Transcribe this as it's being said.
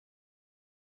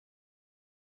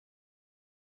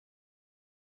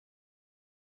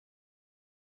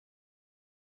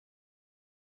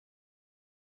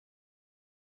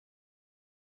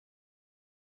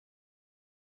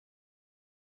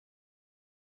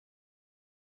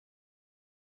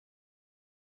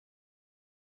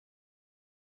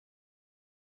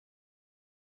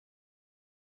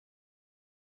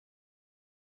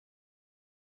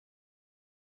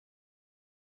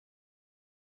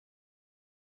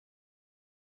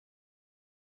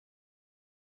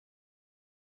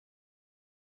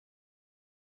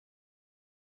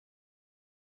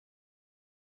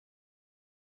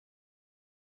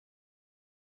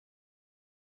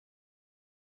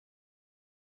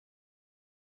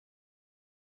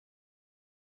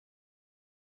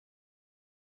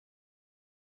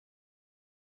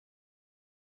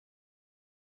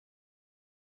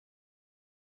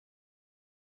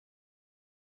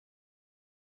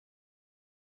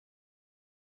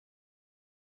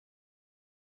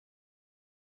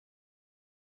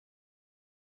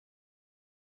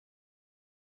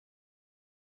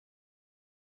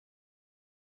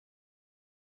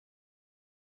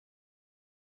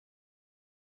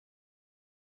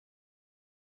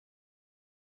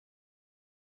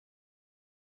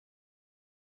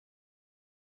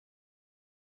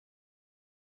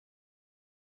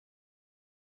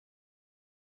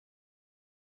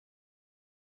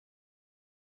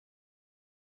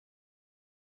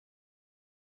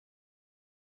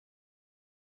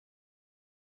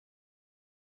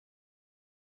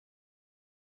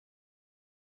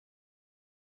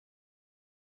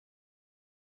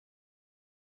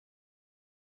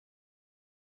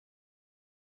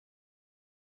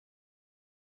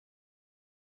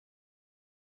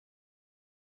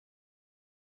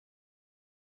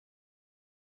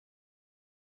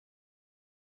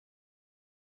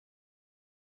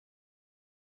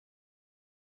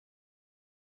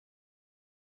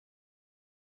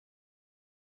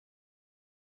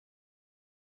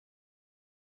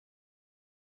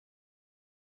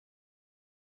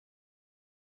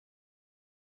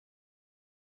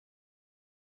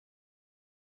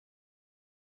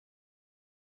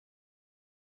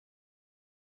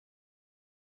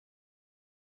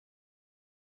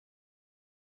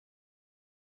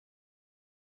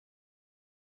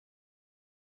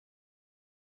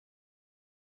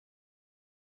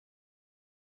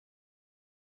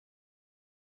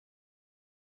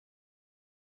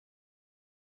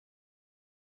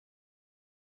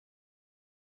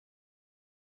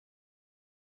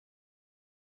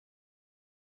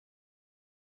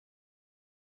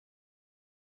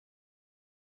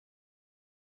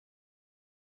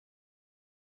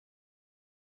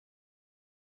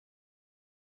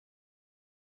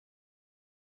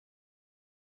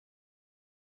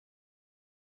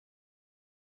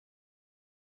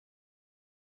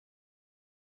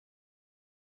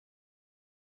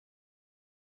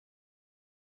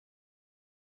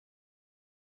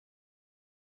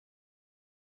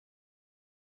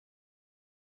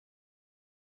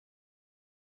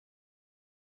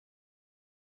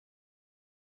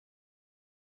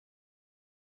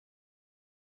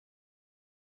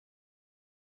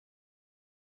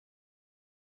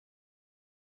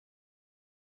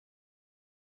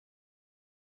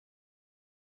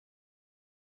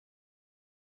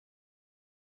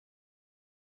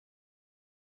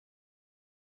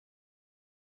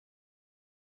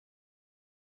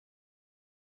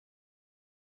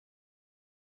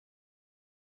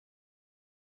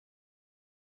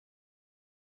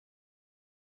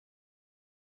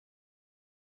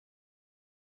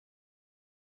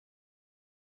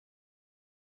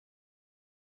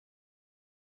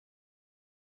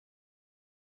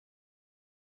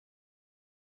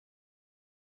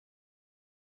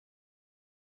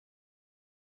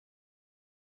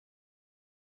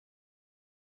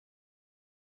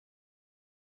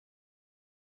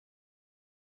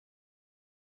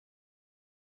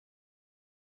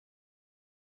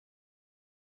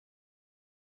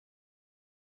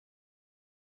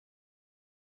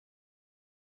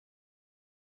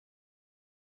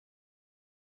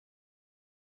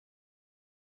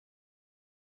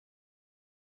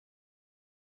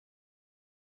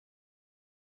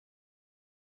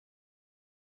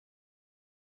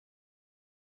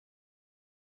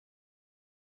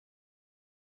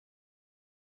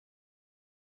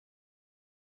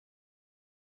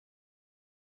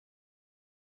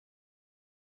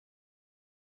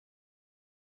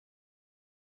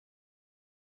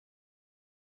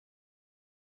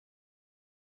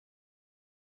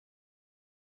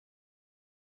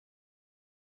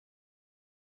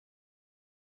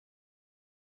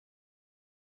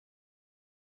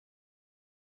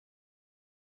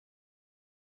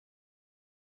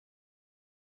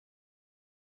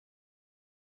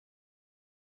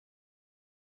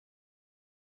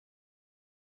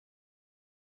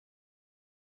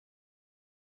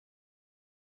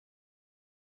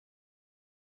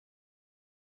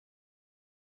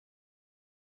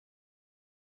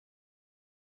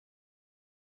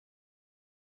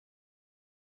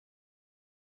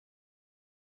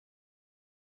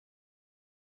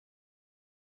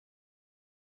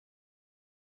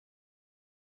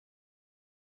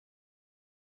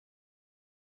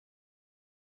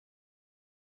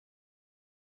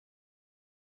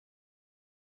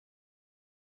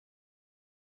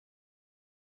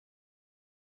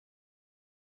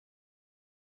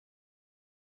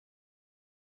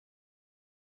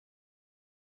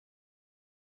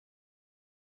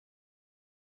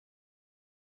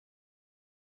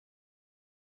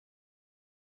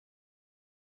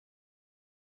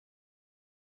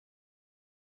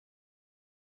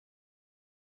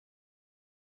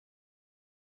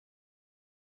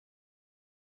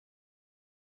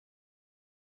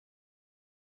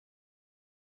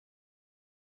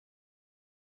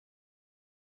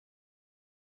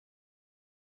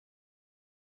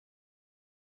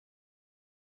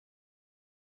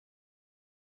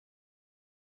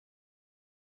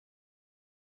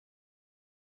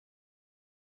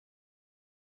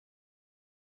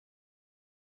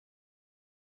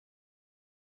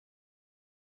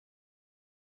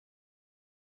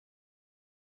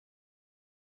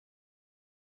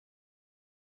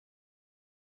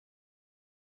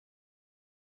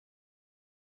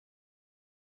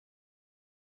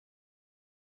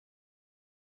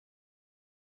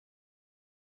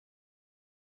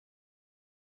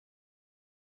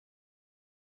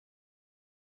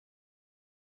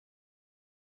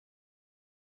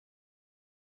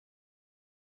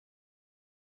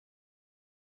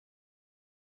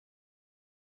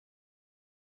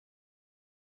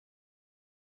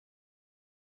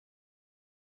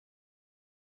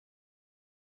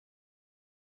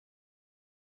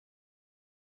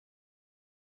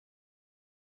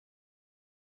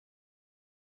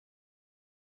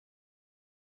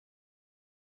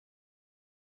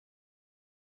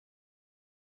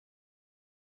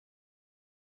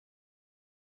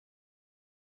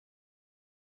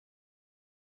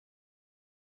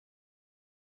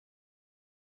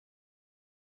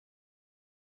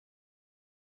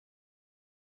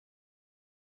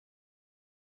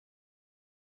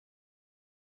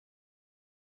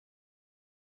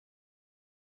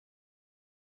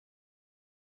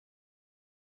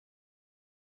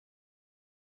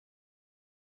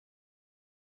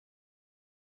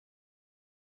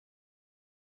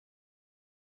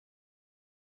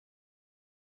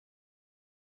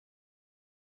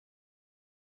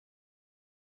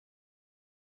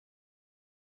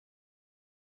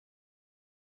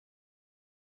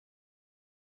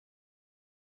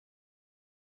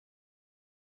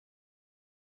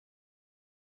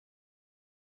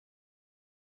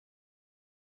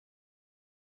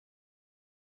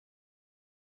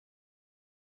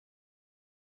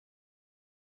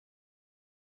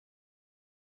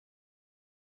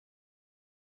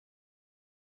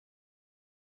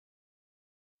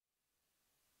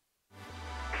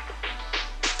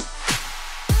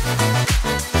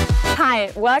Hi,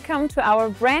 welcome to our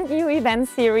brand new event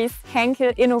series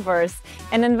Henkel Innoverse,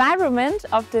 an environment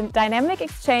of the dynamic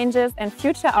exchanges and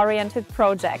future-oriented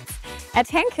projects. At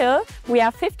Henkel, we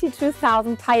are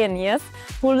 52,000 pioneers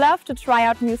who love to try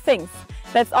out new things.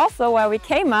 That's also why we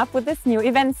came up with this new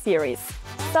event series.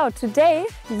 So today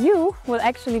you will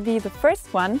actually be the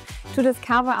first one to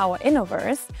discover our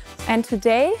Innoverse. And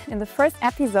today, in the first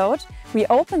episode, we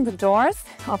open the doors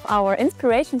of our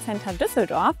Inspiration Center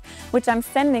Düsseldorf, which I'm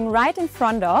standing right in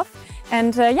front of.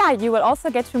 And you will also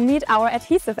get to meet our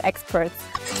adhesive experts.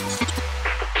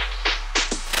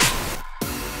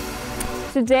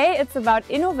 Today it's about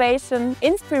innovation,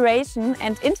 inspiration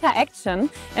and interaction,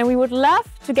 and we would love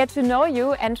to get to know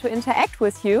you and to interact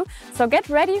with you, so get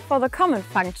ready for the comment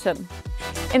function.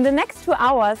 In the next 2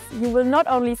 hours you will not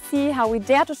only see how we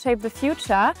dare to shape the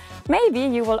future, maybe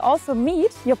you will also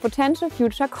meet your potential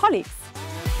future colleagues.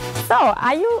 So,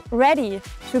 are you ready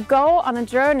to go on a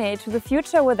journey to the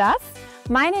future with us?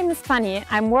 My name is Fanny,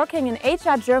 I'm working in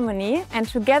HR Germany, and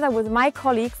together with my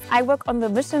colleagues I work on the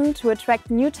mission to attract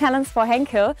new talents for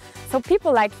Henkel, so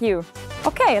people like you.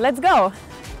 Okay, let's go!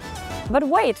 But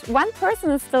wait, one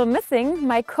person is still missing,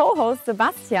 my co-host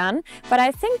Sebastian, but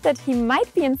I think that he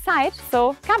might be inside,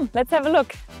 so come, let's have a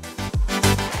look.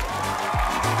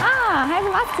 Ah, hi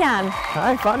Sebastian!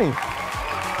 Hi Fanny!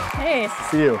 Hey, nice to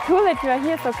see you. Cool that you are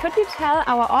here. So could you tell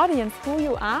our audience who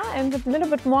you are and a little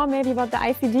bit more maybe about the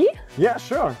ICD? Yeah,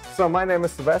 sure. So my name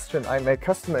is Sebastian. I'm a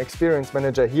Customer Experience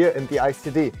Manager here in the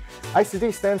ICD.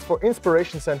 ICD stands for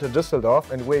Inspiration Center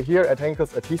Düsseldorf, and we're here at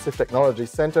Henkel's Adhesive Technology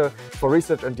Center for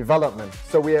Research and Development.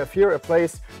 So we have here a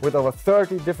place with over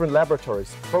 30 different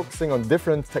laboratories focusing on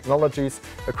different technologies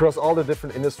across all the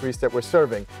different industries that we're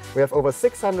serving. We have over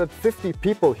 650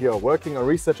 people here working on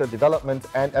research and development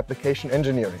and application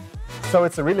engineering. So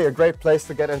it's really a great place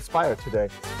to get inspired today.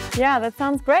 Yeah, that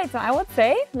sounds great. So I would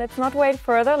say, let's not wait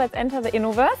further. Let's enter the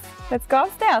Innoverse. Let's go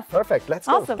upstairs. Perfect. Let's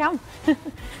go. Awesome. Come.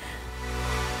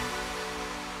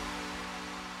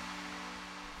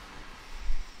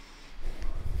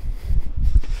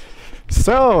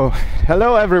 So,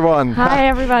 hello everyone. Hi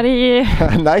everybody.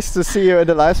 Nice to see you in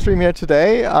the live stream here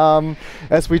today.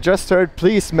 As we just heard,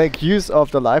 please make use of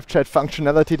the live chat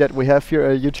functionality that we have here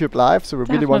at YouTube Live. So we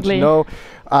really want to know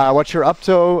what you're up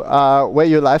to, where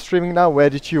you're live streaming now, where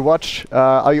did you watch,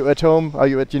 are you at home, are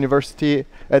you at university,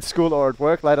 at school or at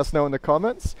work? Let us know in the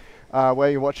comments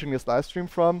where you're watching this live stream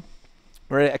from.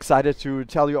 Very excited to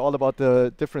tell you all about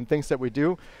the different things that we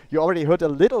do. You already heard a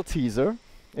little teaser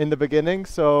in the beginning,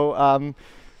 so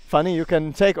Fanny, you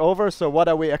can take over. So what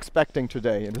are we expecting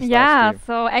today in this live stream?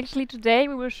 So actually today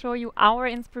we will show you our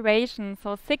inspiration.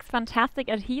 So 6 fantastic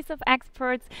adhesive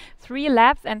experts, 3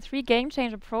 labs and 3 game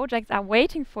changer projects are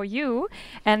waiting for you.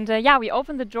 And we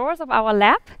open the doors of our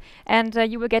lab, and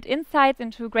you will get insights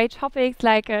into great topics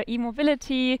like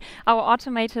e-mobility, our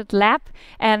automated lab,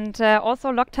 and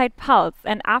also Loctite Pulse.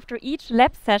 And after each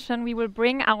lab session we will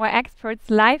bring our experts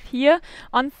live here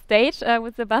on stage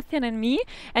with Sebastian and me,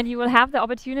 and you will have the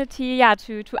opportunity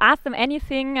to ask them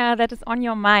anything that is on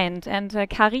your mind. And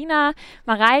Karina,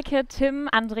 Mareike, Tim,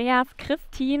 Andreas,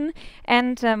 Christine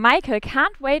and Michael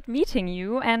can't wait meeting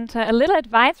you. And a little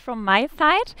advice from my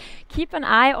side, keep an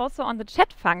eye also on the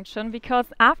chat function, because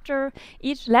after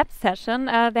each lab session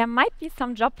there might be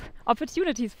some job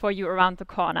opportunities for you around the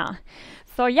corner.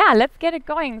 So yeah, let's get it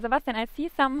going. Sebastian, I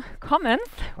see some comments.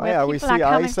 Oh yeah, we see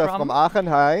Aisa from Aachen.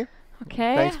 Hi.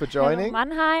 Okay. Thanks for joining. Hello,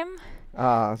 Mannheim.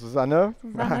 Susanne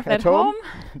at home.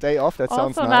 Day off, that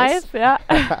sounds also nice. Yeah.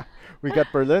 We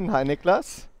got Berlin. Hi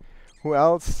Niklas. Who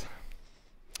else?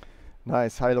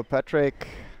 Nice. Hello Patrick.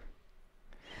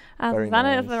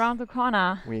 Susanne is around the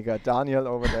corner. We got Daniel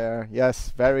over there.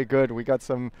 Yes, very good. We got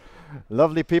some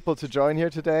lovely people to join here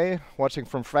today, watching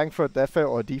from Frankfurt, Defe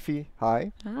or Defi.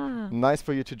 Hi. Nice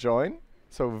for you to join.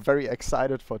 So very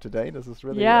excited for today. This is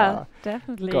really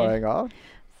definitely going on.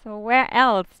 So where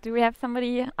else? Do we have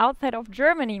somebody outside of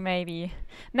Germany maybe?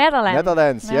 Netherlands.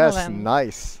 Netherlands, yes,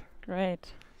 nice.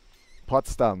 Great.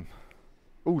 Potsdam.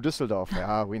 Ooh, Düsseldorf.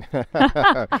 Yeah,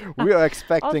 we are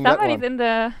expecting that one. Somebody's in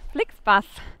the Flixbus.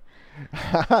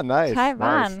 Nice. Taiwan.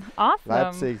 Nice. Awesome.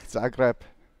 Leipzig, Zagreb,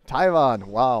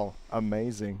 Taiwan. Wow,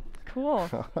 amazing. Cool.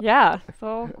 Yeah,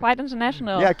 so quite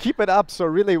international. Yeah, keep it up. So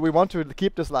really, we want to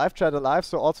keep this live chat alive.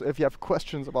 So also, if you have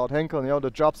questions about Henkel, the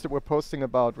jobs that we're posting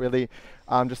about, really,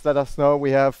 just let us know.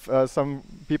 We have some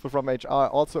people from HR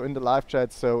also in the live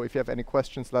chat. So if you have any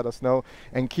questions, let us know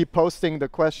and keep posting the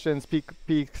questions.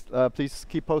 Please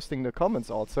keep posting the comments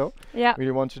also. Yeah.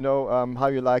 We want to know how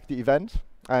you like the event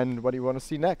and what you want to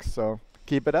see next. So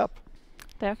keep it up.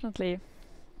 Definitely.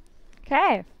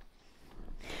 Okay.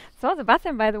 So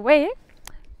Sebastian, by the way,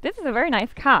 this is a very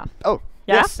nice car. Oh,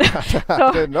 yeah? yes.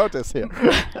 I didn't notice here.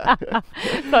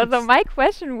 So my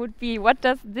question would be, what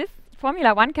does this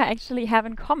Formula One car actually have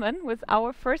in common with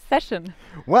our first session?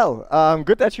 Well,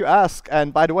 good that you ask.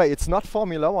 And by the way, it's not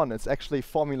Formula One, it's actually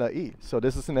Formula E. So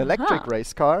this is an electric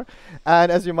race car.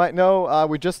 And as you might know,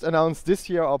 we just announced this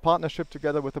year our partnership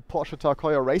together with the Porsche Tag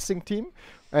Heuer racing team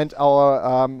and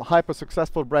our hyper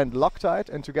successful brand Loctite.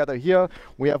 And together here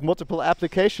we have multiple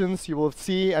applications you will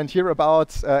see and hear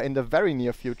about in the very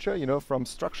near future, you know, from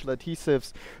structural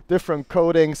adhesives, different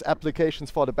coatings,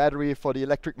 applications for the battery, for the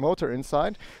electric motor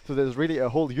inside. So there's really a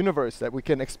whole universe that we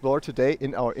can explore today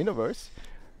in our Innoverse,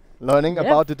 learning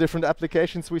about the different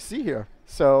applications we see here.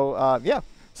 So yeah,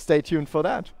 stay tuned for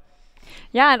that.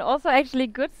 Yeah, and also actually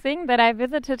good thing that I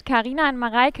visited Karina and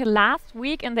Mareike last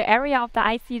week in the area of the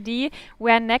ICD,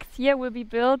 where next year will be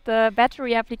built the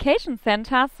Battery Application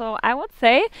Center. So I would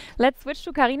say let's switch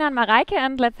to Karina and Mareike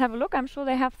and let's have a look. I'm sure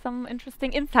they have some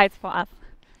interesting insights for us.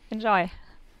 Enjoy.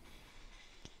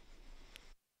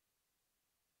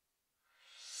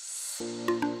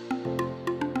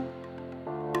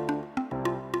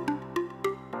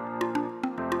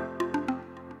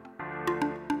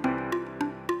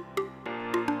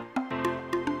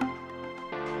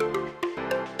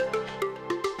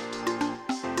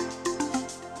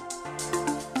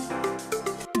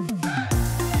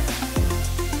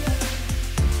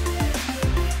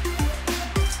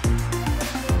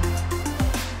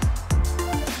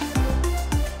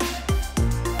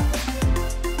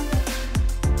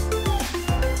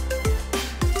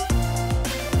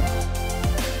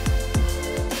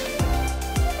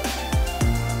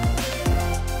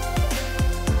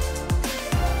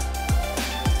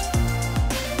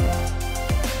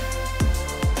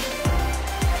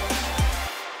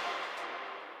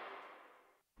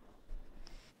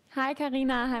 Hi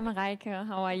Karina, hi Mareike,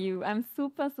 how are you? I'm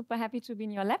super happy to be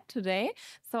in your lab today.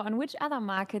 So on which other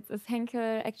markets is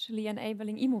Henkel actually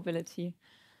enabling e-mobility?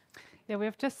 Yeah, we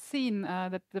have just seen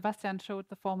that Sebastian showed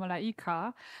the Formula E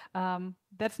car.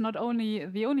 That's not only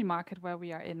the only market where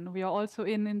we are in. We are also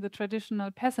in the traditional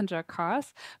passenger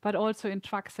cars, but also in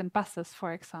trucks and buses,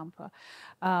 for example.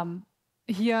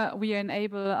 Here we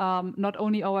enable not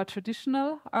only our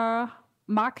traditional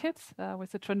markets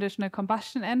with the traditional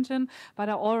combustion engine, but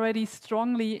are already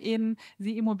strongly in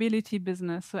the e-mobility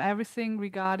business. So everything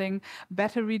regarding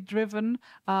battery-driven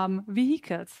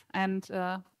vehicles. And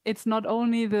it's not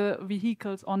only the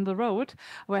vehicles on the road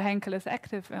where Henkel is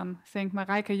active in. I think,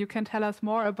 Mareike, you can tell us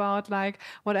more about like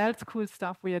what else cool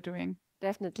stuff we are doing.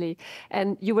 Definitely.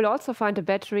 And you will also find a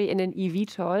battery in an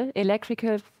eVTOL,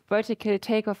 electrical vertical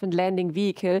takeoff and landing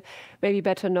vehicle, maybe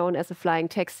better known as a flying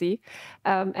taxi.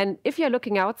 And if you're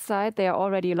looking outside, there are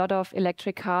already a lot of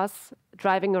electric cars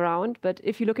driving around. But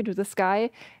if you look into the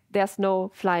sky, there's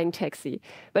no flying taxi.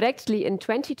 But actually in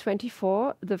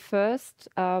 2024, the first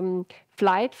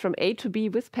flight from A to B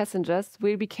with passengers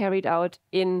will be carried out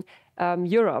in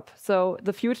Europe. So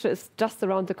the future is just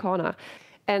around the corner.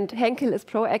 And Henkel is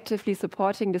proactively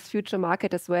supporting this future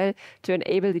market as well to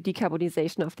enable the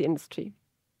decarbonization of the industry.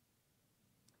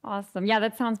 Awesome. Yeah,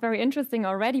 that sounds very interesting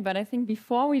already. But I think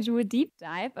before we do a deep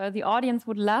dive, the audience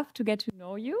would love to get to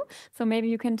know you. So maybe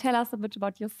you can tell us a bit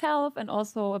about yourself and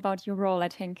also about your role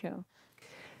at Henkel.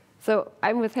 So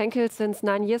I'm with Henkel since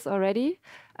 9 years already.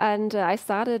 And I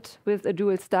started with a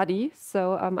dual study.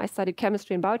 So I studied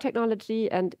chemistry and biotechnology.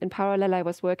 And in parallel, I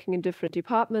was working in different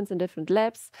departments and different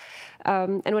labs.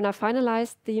 And when I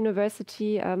finalized the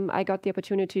university, I got the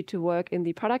opportunity to work in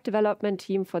the product development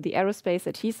team for the aerospace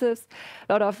adhesives.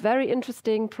 A lot of very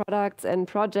interesting products and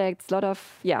projects, a lot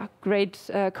of great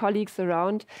colleagues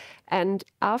around. And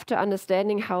after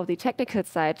understanding how the technical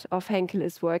side of Henkel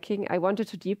is working, I wanted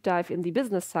to deep dive in the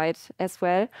business side as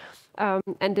well.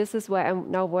 And this is where I'm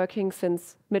now working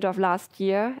since mid of last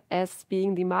year as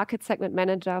being the market segment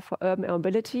manager for urban air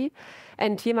mobility.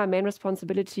 And here my main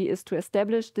responsibility is to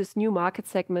establish this new market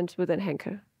segment within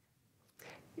Henkel.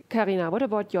 Karina, what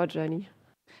about your journey?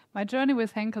 My journey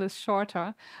with Henkel is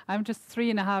shorter. I'm just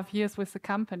 3.5 years with the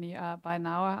company by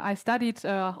now. I studied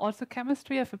also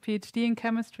chemistry. I have a PhD in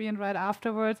chemistry, and right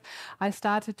afterwards, I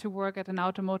started to work at an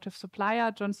automotive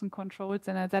supplier, Johnson Controls,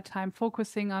 and at that time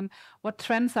focusing on what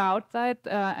trends are outside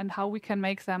and how we can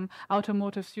make them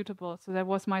automotive suitable. So that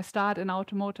was my start in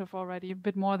automotive already a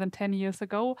bit more than 10 years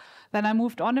ago. Then I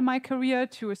moved on in my career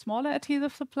to a smaller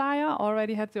adhesive supplier,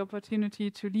 already had the opportunity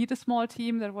to lead a small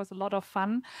team. That was a lot of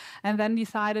fun. And then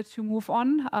decided to move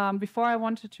on. Before I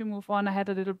wanted to move on, I had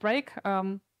a little break,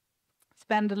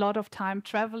 spent a lot of time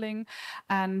traveling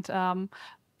and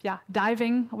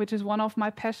diving, which is one of my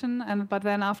passion. But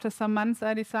then after some months,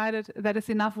 I decided that is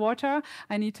enough water.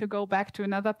 I need to go back to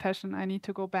another passion. I need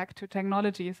to go back to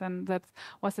technologies. And that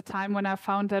was the time when I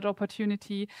found that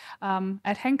opportunity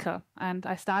at Henkel. And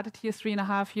I started here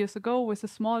 3.5 years ago with a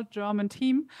small German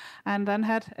team, and then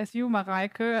had, as you,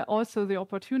 Mareike, also the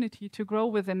opportunity to grow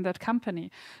within that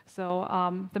company. So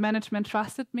the management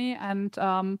trusted me and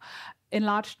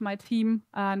enlarged my team.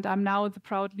 And I'm now the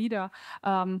proud leader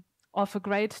of a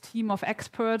great team of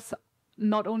experts,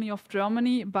 not only of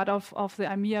Germany, but of the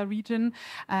EMEA region.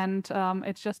 And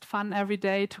it's just fun every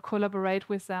day to collaborate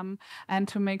with them and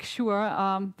to make sure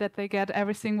that they get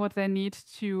everything what they need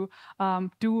to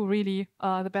do really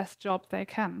the best job they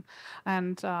can.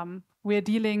 And we're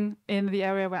dealing in the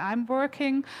area where I'm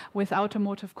working with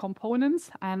automotive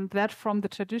components, and that from the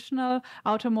traditional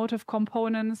automotive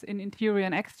components in interior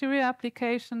and exterior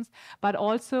applications, but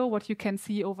also what you can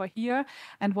see over here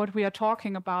and what we are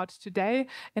talking about today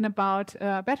in about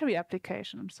battery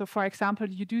application. So for example,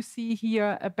 you do see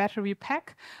here a battery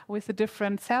pack with the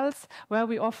different cells where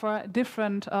we offer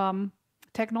different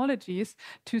technologies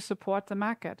to support the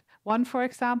market. One, for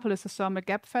example, is a thermal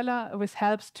gap filler, which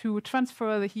helps to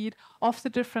transfer the heat of the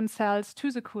different cells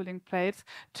to the cooling plates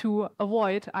to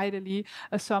avoid, ideally,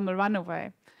 a thermal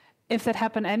runaway. If that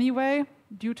happen anyway,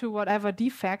 due to whatever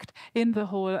defect in the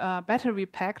whole battery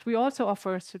pack, we also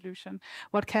offer a solution.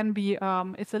 What can be,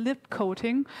 it's a lip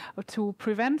coating to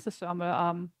prevent the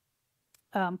thermal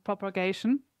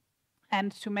propagation,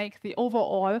 and to make the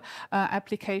overall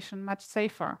application much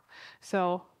safer.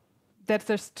 So that's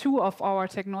just 2 of our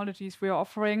technologies we are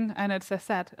offering, and it's, as I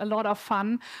said, a lot of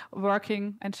fun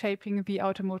working and shaping the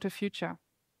automotive future.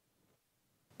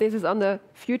 This is on the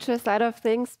future side of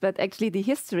things, but actually the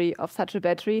history of such a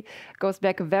battery goes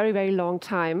back a very, very long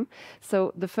time.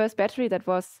 So the first battery that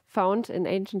was found in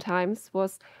ancient times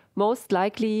was most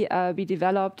likely be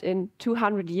developed in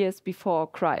 200 years before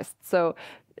Christ. So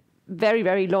very,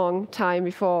 very long time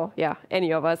before,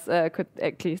 any of us could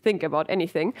actually think about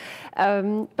anything.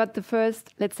 But the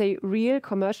first, let's say, real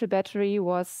commercial battery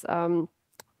was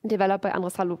developed by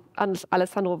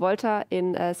Alessandro Volta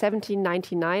in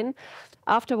 1799.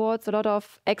 Afterwards, a lot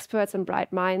of experts and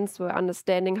bright minds were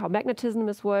understanding how magnetism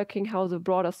is working, how the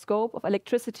broader scope of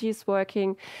electricity is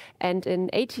working. And in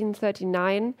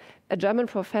 1839, a German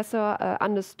professor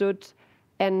understood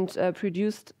and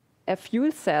produced a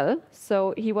fuel cell.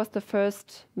 So he was the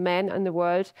first man in the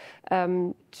world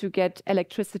to get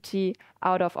electricity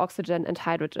out of oxygen and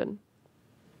hydrogen.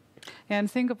 Yeah, and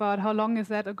think about how long is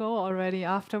that ago already.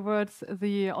 Afterwards,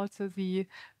 also the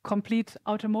complete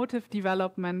automotive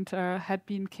development had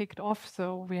been kicked off.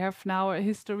 So we have now a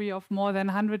history of more than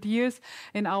 100 years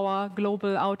in our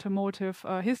global automotive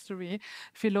history.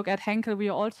 If you look at Henkel, we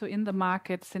are also in the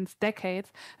market since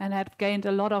decades and have gained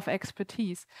a lot of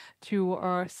expertise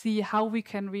to see how we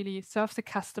can really serve the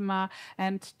customer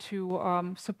and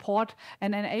to support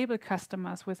and enable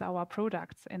customers with our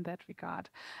products in that regard.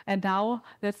 And now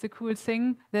that's the cool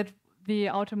thing, that the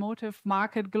automotive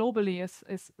market globally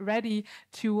is ready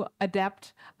to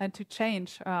adapt and to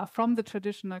change from the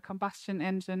traditional combustion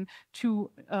engine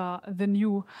to the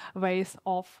new ways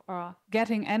of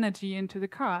getting energy into the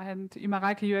car. And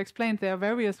Mareike, you explained there are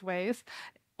various ways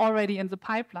already in the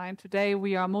pipeline. Today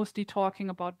we are mostly talking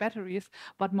about batteries,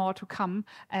 but more to come.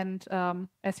 And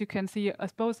as you can see,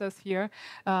 both us here,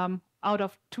 out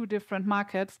of 2 different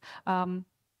markets,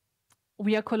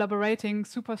 we are collaborating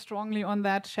super strongly on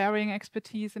that, sharing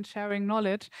expertise and sharing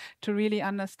knowledge to really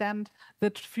understand the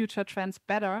future trends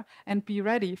better and be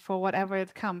ready for whatever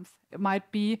it comes. It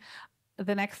might be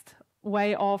the next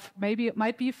way of, maybe it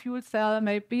might be a fuel cell,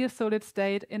 maybe a solid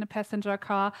state in a passenger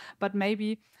car, but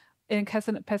maybe in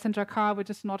a passenger car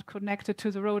which is not connected to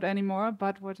the road anymore,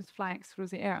 but which is flying through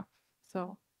the air.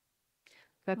 So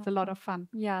that's a lot of fun.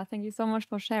 Yeah, thank you so much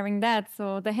for sharing that.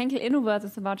 So the Henkel Innoverse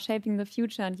is about shaping the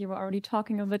future, and you were already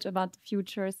talking a bit about the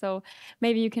future. So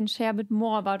maybe you can share a bit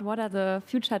more about what are the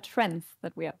future trends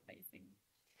that we are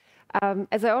facing.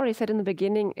 As I already said in the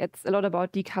beginning, it's a lot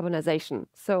about decarbonization.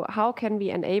 So how can we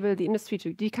enable the industry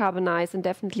to decarbonize, and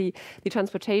definitely the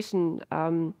transportation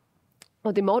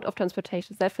or the mode of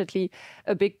transportation is definitely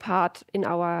a big part in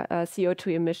our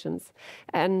CO2 emissions.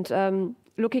 And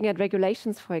looking at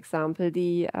regulations, for example,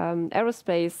 the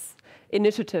aerospace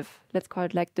initiative, let's call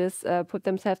it like this, put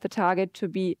themselves the target to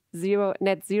be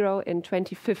net zero in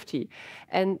 2050.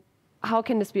 And how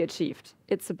can this be achieved?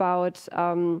 It's about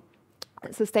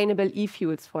sustainable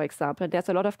e-fuels, for example. There's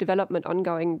a lot of development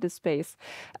ongoing in this space.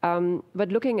 But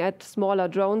looking at smaller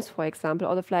drones, for example,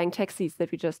 or the flying taxis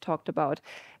that we just talked about,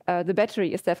 the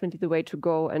battery is definitely the way to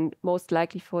go, and most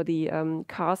likely for the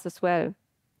cars as well.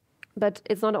 But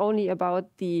it's not only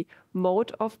about the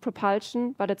mode of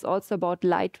propulsion, but it's also about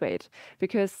lightweight,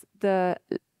 because the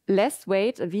less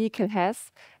weight a vehicle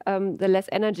has, the less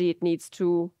energy it needs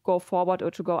to go forward or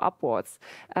to go upwards.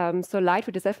 So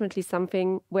lightweight is definitely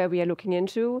something where we are looking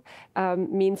into,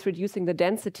 means reducing the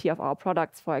density of our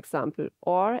products, for example,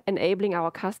 or enabling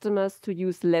our customers to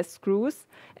use less screws,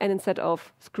 and instead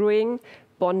of screwing,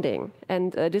 bonding.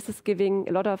 And this is giving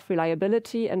a lot of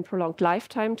reliability and prolonged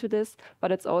lifetime to this,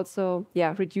 but it's also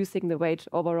reducing the weight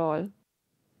overall.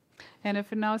 And if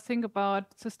we now think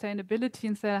about sustainability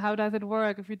and say, how does it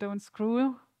work if we don't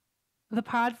screw the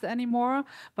parts anymore,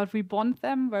 but we bond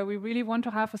them, where we really want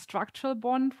to have a structural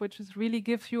bond, which is really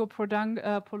gives you a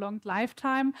prolonged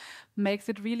lifetime, makes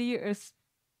it really a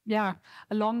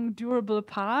long, durable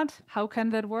part. How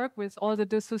can that work with all the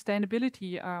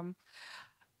sustainability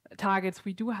targets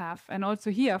we do have? And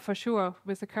also here, for sure,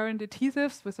 with the current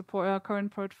adhesives, with the current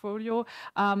portfolio,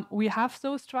 we have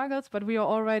those struggles, but we are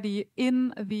already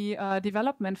in the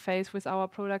development phase with our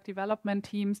product development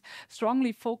teams,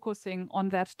 strongly focusing on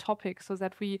that topic, so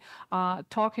that we are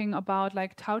talking about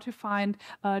like how to find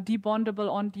debondable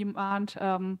on-demand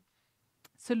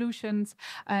solutions,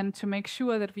 and to make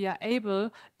sure that we are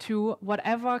able to,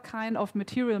 whatever kind of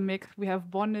material mix we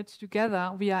have bonded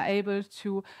together, we are able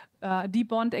to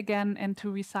debond again and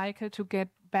to recycle, to get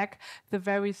back the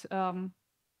very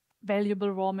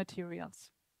valuable raw materials.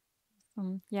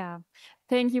 Yeah,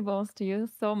 thank you both to you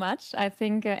so much. I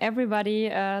think everybody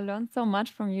learned so much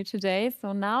from you today.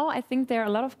 So now I think there are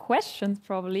a lot of questions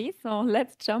probably. So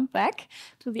let's jump back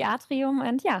to the atrium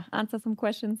and answer some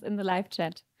questions in the live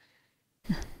chat.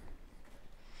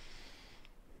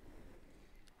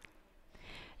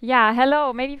 Yeah,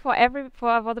 hello. Maybe for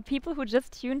the people who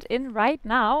just tuned in right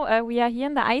now, we are here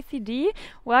in the ICD.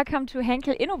 Welcome to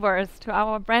Henkel Innoverse, to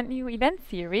our brand new event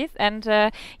series. And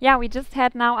we just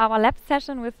had now our lab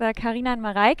session with Karina and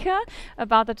Mareike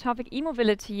about the topic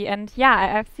e-mobility. And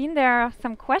I've seen there are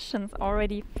some questions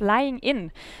already flying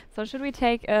in. So should we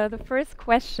take the first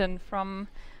question from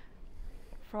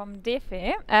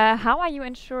Defe? How are you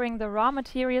ensuring the raw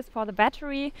materials for the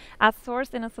battery are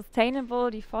sourced in a sustainable,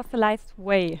 defossilized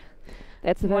way?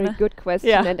 That's a very good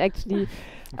question, and actually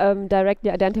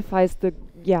directly identifies the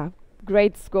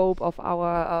great scope of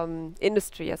our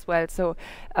industry as well. So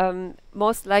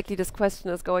most likely this question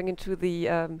is going into the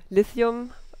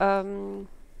lithium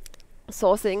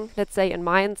sourcing, let's say, in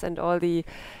mines, and all the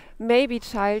maybe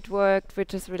child work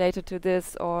which is related to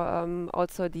this, or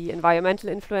also the environmental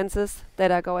influences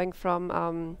that are going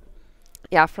from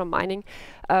mining.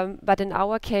 But in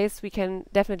our case, we can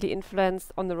definitely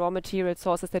influence on the raw material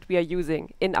sources that we are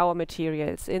using in our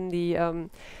materials, in the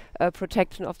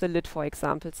protection of the lid, for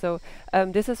example. So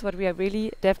this is what we are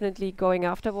really definitely going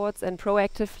afterwards and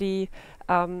proactively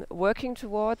working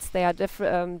towards. There are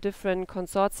different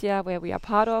consortia where we are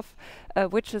part of,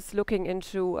 which is looking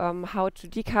into how to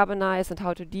decarbonize and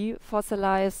how to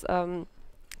defossilize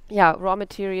raw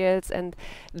materials and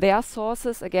their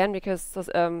sources, again, because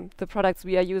the products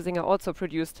we are using are also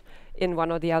produced in one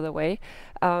or the other way.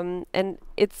 And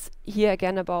it's here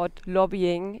again about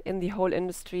lobbying in the whole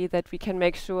industry, that we can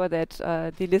make sure that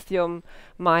the lithium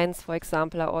mines, for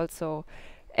example, are also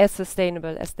as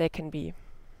sustainable as they can be.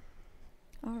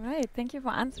 All right, thank you for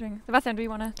answering. Sebastian, do you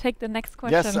want to take the next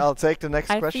question? Yes, I'll take the next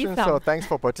question. So thanks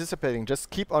for participating.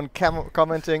 Just keep on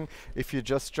commenting. If you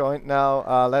just joined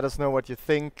now, let us know what you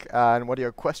think and what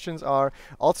your questions are.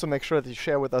 Also make sure that you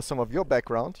share with us some of your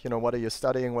background. You know, what are you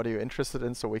studying? What are you interested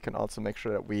in? So we can also make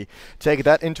sure that we take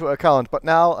that into account. But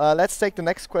now let's take the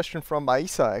next question from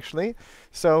Maisa, actually.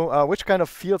 So which kind of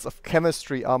fields of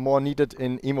chemistry are more needed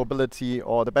in e-mobility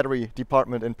or the battery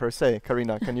department in per se?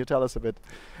 Karina, can you tell us a bit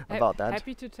about that?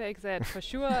 Happy to take that for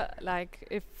sure. Like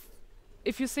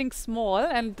if you think small,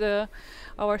 and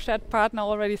our shared partner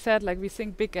already said, like, we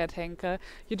think big at Henkel,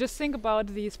 you just think about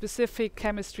the specific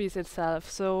chemistries itself.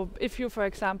 So if you, for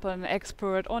example, an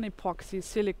expert on epoxy,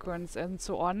 silicones and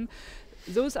so on,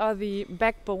 those are the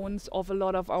backbones of a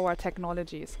lot of our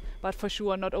technologies. But for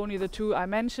sure, not only the two I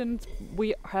mentioned,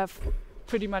 we have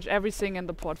pretty much everything in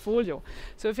the portfolio.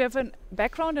 So if you have a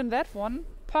background in that one,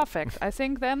 perfect. I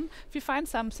think then if you find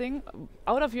something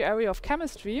out of your area of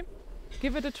chemistry,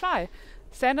 give it a try.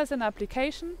 Send us an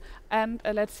application and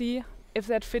let's see if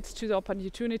that fits to the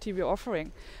opportunity we're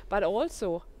offering. But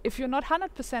also, if you're not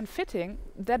 100% fitting,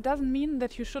 that doesn't mean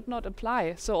that you should not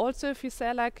apply. So also if you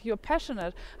say like you're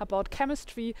passionate about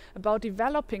chemistry, about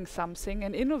developing something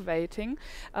and innovating,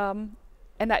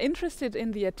 and are interested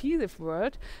in the adhesive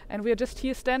world, and we're just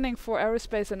here standing for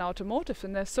aerospace and automotive,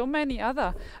 and there's so many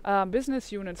other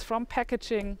business units, from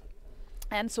packaging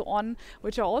and so on,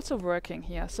 which are also working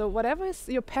here. So whatever is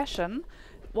your passion,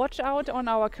 watch out on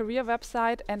our career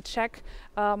website and check,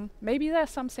 maybe there's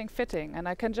something fitting. And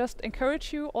I can just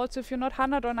encourage you also, if you're not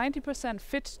 100 or 90%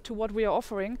 fit to what we are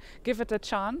offering, give it a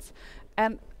chance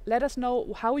and let us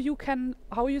know how you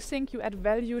think you add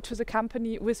value to the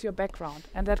company with your background.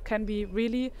 And that can be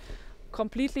really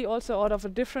completely also out of a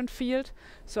different field.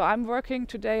 So I'm working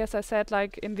today, as I said,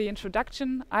 like in the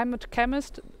introduction, I'm a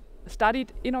chemist,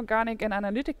 studied inorganic and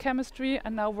analytic chemistry,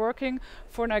 and now working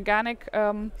for an organic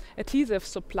adhesive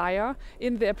supplier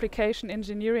in the application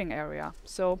engineering area.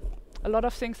 So a lot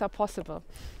of things are possible.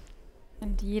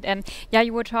 Indeed, and yeah,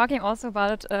 you were talking also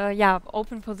about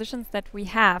open positions that we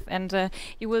have, and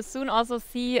you will soon also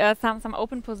see some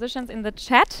open positions in the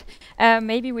chat.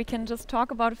 Maybe we can just talk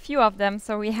about a few of them.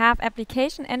 So we have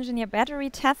application engineer,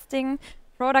 battery testing,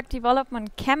 product development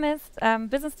chemist,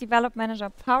 business development manager,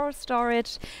 power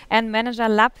storage, and manager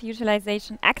lab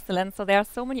utilization excellence. So there are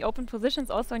so many open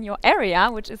positions also in your area,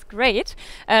 which is great.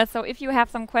 So if you have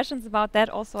some questions about that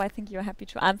also, I think you're happy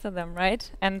to answer them,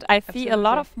 right? And I see a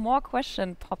lot of more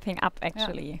questions popping up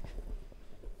actually.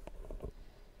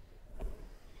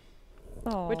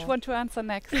 So which one to answer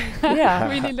next? Yeah.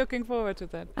 Really looking forward to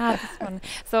that. This one.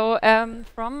 So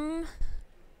from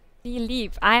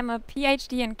Leaf. I'm a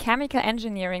PhD in chemical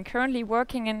engineering, currently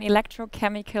working in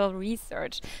electrochemical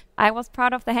research. I was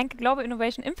part of the Henkel Global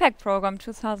Innovation Impact Program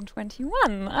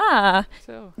 2021.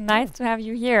 So nice to have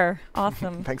you here.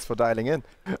 Awesome. Thanks for dialing in.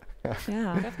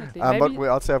 Yeah, definitely. But we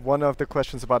also have one of the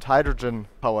questions about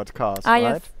hydrogen-powered cars, right?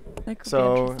 Yes. That could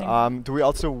so be interesting. do we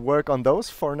also work on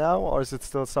those for now, or is it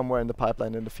still somewhere in the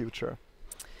pipeline in the future?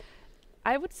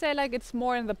 I would say like it's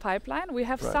more in the pipeline. We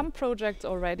have some projects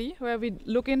already where we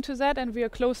look into that, and we are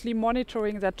closely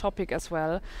monitoring that topic as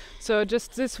well. So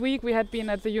just this week we had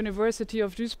been at the University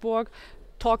of Duisburg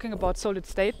talking about solid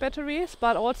state batteries,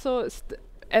 but also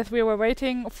as we were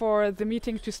waiting for the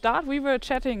meeting to start, we were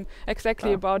chatting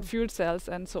exactly about fuel cells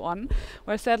and so on.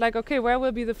 Where I said like, okay, where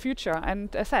will be the future?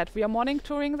 And as I said, we are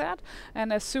monitoring that,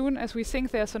 and as soon as we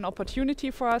think there's an opportunity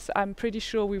for us, I'm pretty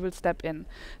sure we will step in.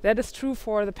 That is true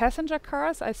for the passenger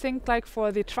cars. I think like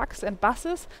for the trucks and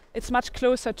buses, it's much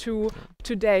closer to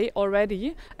today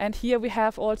already. And here we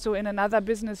have also in another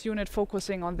business unit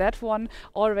focusing on that one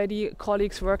already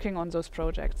colleagues working on those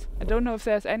projects. I don't know if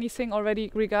there's anything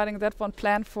already regarding that one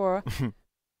planned for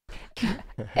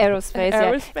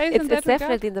aerospace. It's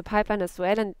definitely in the pipeline as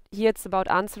well, and here it's about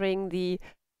answering the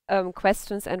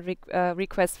questions and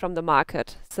requests from the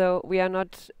market. So we are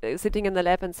not sitting in the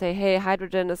lab and say, hey,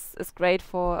 hydrogen is great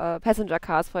for passenger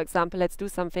cars, for example, let's do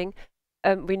something.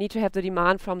 We need to have the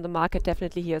demand from the market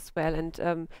definitely here as well,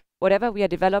 and whatever we are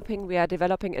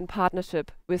developing in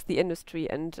partnership with the industry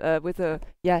and with a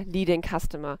leading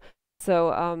customer.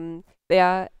 So there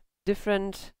are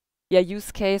different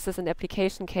use cases and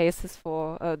application cases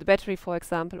for the battery, for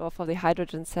example, or for the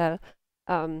hydrogen cell.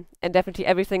 And definitely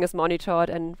everything is monitored,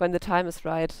 and when the time is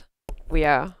right, we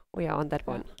are on that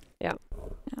one. Yeah.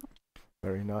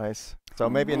 Very nice. So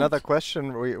maybe another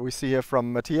question we see here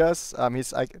from Matthias.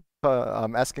 He's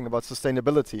asking about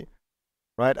sustainability.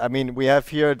 Right, I mean, we have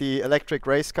here the electric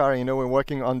race car. You know, we're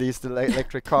working on these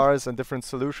electric cars and different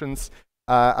solutions.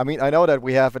 I mean, I know that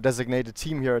we have a designated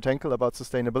team here at Henkel about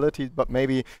sustainability, but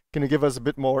maybe can you give us a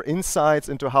bit more insights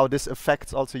into how this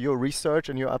affects also your research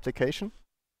and your application?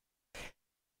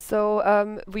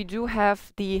 So we do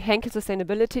have the Henkel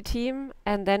sustainability team,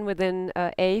 and then within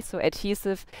so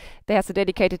adhesive, there's a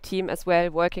dedicated team as well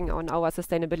working on our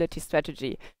sustainability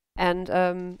strategy. And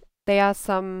there are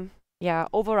some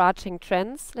overarching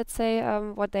trends, let's say,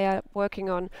 what they are working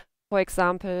on. For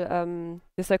example,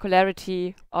 the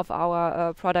circularity of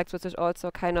our products, which is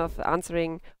also kind of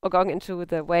answering or going into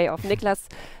the way of Niklas'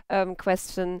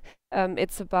 question.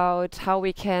 It's about how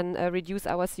we can reduce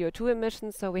our CO2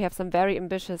 emissions. So we have some very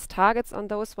ambitious targets on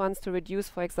those ones to reduce,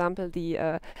 for example,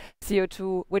 the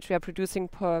CO2 which we are producing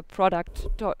per product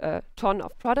ton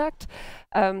of product.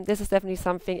 This is definitely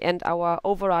something, and our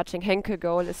overarching Henkel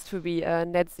goal is to be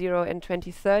net zero in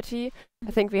 2030. I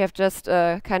think we have just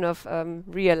kind of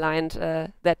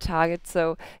realigned that target.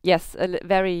 So yes, a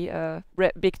very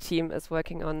big team is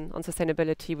working on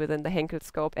sustainability within the Henkel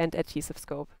scope and adhesive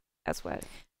scope as well.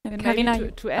 And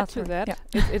maybe to add to that,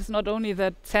 it's not only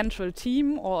that central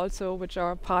team, or also which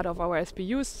are part of our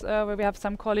SBUs, where we have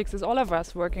some colleagues, is all of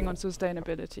us working on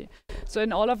sustainability. So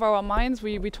in all of our minds,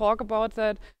 we talk about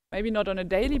that, maybe not on a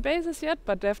daily basis yet,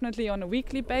 but definitely on a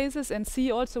weekly basis, and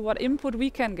see also what input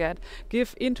we can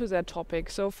give into that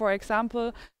topic. So for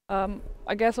example,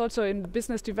 I guess also in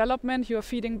business development, you are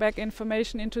feeding back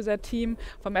information into that team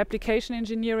from application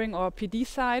engineering or PD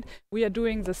side. We are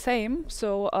doing the same.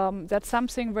 So that's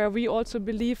something where we also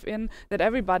believe in that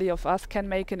everybody of us can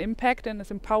make an impact and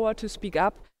is empowered to speak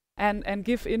up and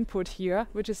give input here,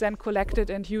 which is then collected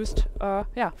and used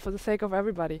for the sake of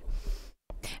everybody.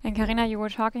 And Karina, you were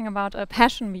talking about a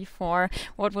passion before.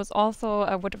 What was also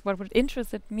what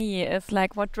interested me is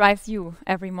like what drives you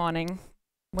every morning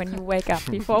when you wake up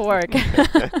before work.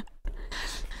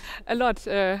 A lot.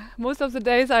 Most of the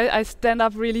days I stand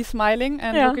up really smiling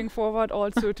and looking forward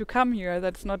also to come here.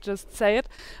 That's not just say it,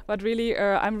 but really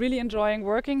I'm really enjoying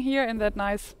working here in that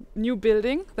nice new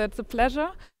building. That's a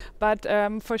pleasure. But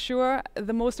for sure,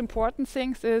 the most important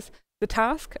things is the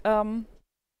task I'm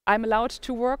allowed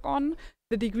to work on,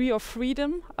 the degree of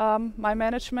freedom my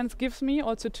management gives me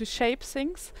also to shape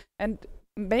things and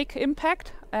make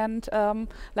impact, and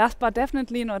last but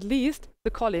definitely not least, the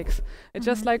colleagues. It's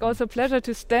just like also a pleasure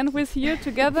to stand with you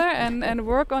together and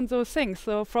work on those things.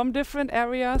 So from different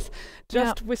areas,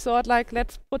 we thought like,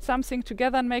 let's put something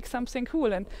together and make something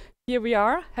cool. And here we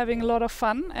are having a lot of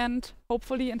fun and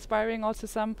hopefully inspiring also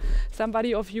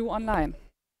somebody of you online.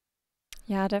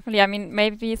 Yeah, definitely. I mean,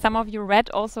 maybe some of you read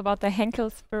also about the Henkel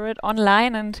spirit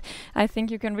online, and I think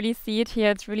you can really see it here.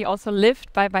 It's really also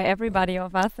lived by everybody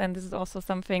of us, and this is also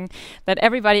something that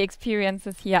everybody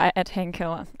experiences here at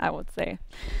Henkel, I would say.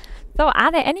 So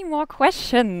are there any more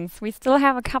questions? We still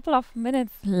have a couple of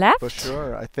minutes left. For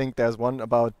sure. I think there's one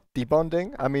about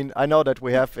debonding. I mean, I know that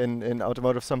we have in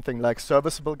automotive something like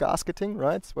serviceable gasketing,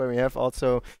 right? Where we have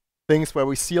also things where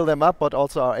we seal them up, but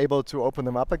also are able to open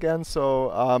them up again. So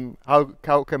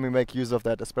how can we make use of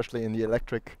that, especially in the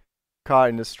electric car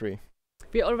industry?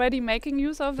 We're already making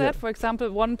use of that. For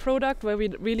example, one product where we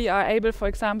really are able, for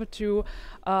example, to,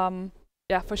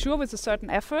 for sure with a certain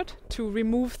effort, to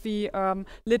remove the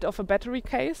lid of a battery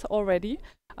case already.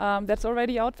 That's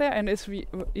already out there and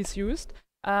is used.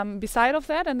 Beside of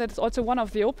that, and that's also one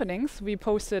of the openings we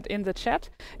posted in the chat,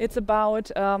 it's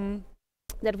about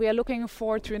that we are looking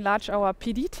for to enlarge our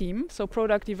PD team, so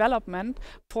product development,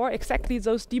 for exactly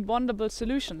those debondable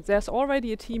solutions. There's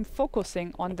already a team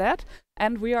focusing on that,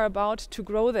 and we are about to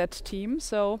grow that team.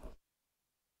 So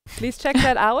please check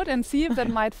that out and see if that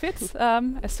might fit.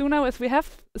 As soon as we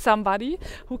have somebody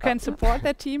who can support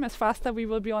that team, as faster we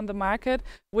will be on the market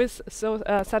with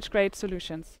such great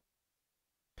solutions.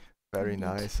 Very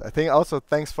nice. I think also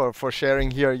thanks for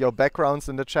sharing here your backgrounds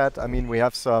in the chat. I mean, we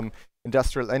have some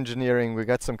industrial engineering, we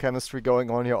got some chemistry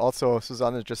going on here. Also,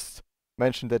 Susanne just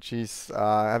mentioned that she's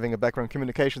having a background in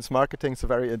communications marketing, so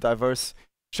very diverse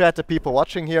chat of people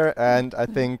watching here. And I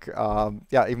think,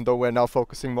 even though we're now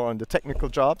focusing more on the technical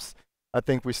jobs, I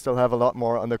think we still have a lot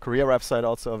more on the career website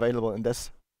also available in this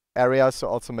area. So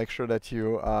also make sure that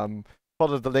you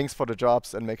follow the links for the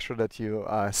jobs and make sure that you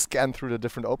scan through the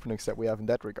different openings that we have in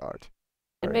that regard.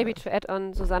 And maybe to add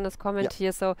on Susanne's comment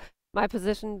here, so my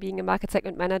position being a market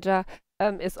segment manager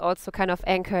is also kind of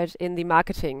anchored in the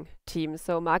marketing team.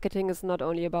 So marketing is not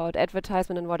only about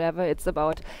advertisement and whatever, it's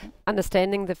about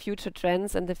understanding the future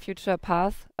trends and the future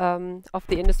path of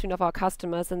the industry and of our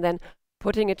customers, and then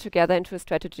putting it together into a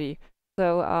strategy.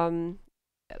 So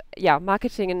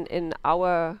marketing in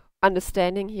our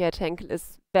understanding here at Henkel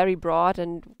is very broad,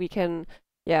 and we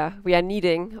are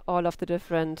needing all of the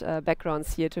different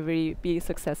backgrounds here to really be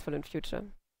successful in future.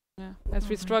 Yeah. As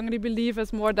we strongly believe,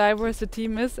 as more diverse the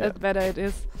team is, as better it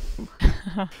is.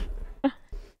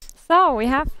 So we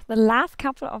have the last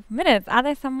couple of minutes. Are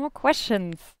there some more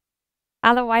questions?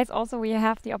 Otherwise, also we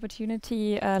have the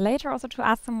opportunity later also to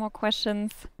ask some more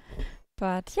questions.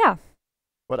 But yeah.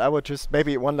 But I would just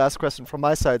maybe one last question from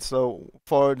my side. So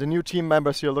for the new team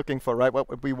members you're looking for, right? What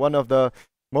would be one of the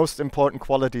most important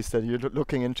qualities that you're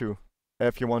looking into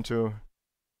if you want to,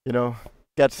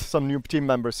 get some new team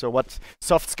members? So what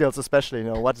soft skills especially,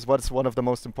 what is one of the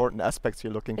most important aspects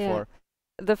you're looking for?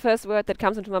 The first word that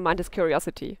comes into my mind is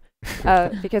curiosity.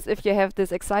 Because if you have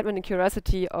this excitement and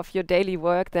curiosity of your daily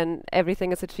work, then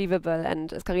everything is achievable.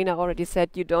 And as Karina already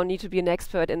said, you don't need to be an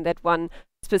expert in that one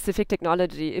specific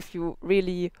technology. If you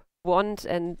really want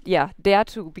and dare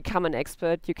to become an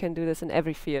expert, you can do this in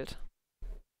every field.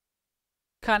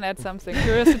 Can add something.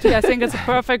 Curiosity, I think, is a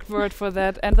perfect word for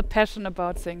that, and the passion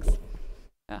about things.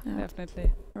 Yeah,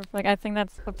 definitely. Perfect. I think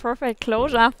that's the perfect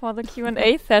closure for the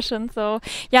Q&A session. So,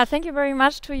 thank you very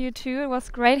much to you two. It was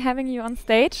great having you on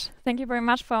stage. Thank you very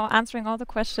much for answering all the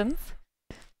questions.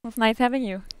 It was nice having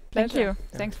you. Thank you.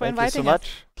 Thanks for inviting us. Thank you so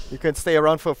much. You can stay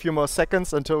around for a few more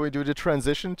seconds until we do the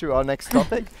transition to our next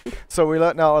topic. So we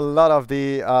learned now a lot of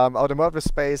the automotive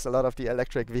space, a lot of the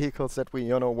electric vehicles that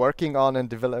we working on and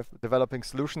developing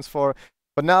solutions for.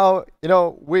 But now, you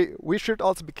know, we should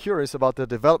also be curious about the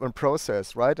development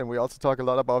process, right? And we also talk a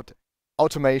lot about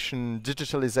automation,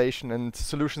 digitalization, and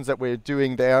solutions that we're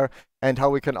doing there, and how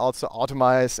we can also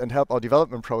automate and help our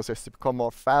development process to become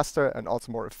more faster and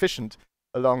also more efficient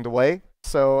along the way.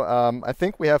 So I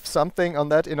think we have something on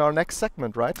that in our next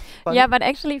segment, right? Fanny? Yeah, but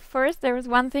actually first there is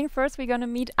one thing. First we're going to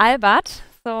meet Albert.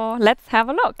 So let's have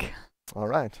a look. All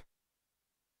right.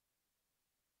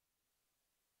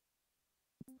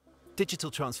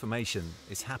 Digital transformation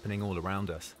is happening all around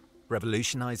us,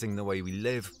 revolutionizing the way we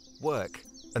live, work,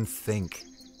 and think.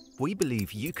 We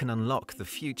believe you can unlock the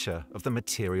future of the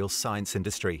material science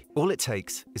industry. All it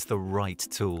takes is the right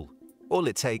tool. All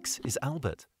it takes is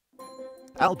Albert.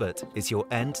 Albert is your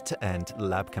end-to-end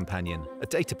lab companion, a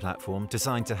data platform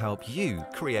designed to help you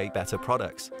create better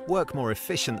products, work more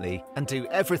efficiently, and do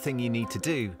everything you need to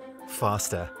do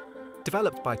faster.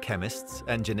 Developed by chemists,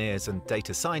 engineers, and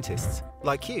data scientists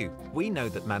like you, we know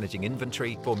that managing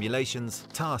inventory, formulations,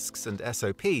 tasks, and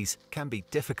SOPs can be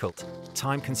difficult,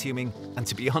 time-consuming, and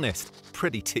to be honest,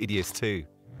 pretty tedious too.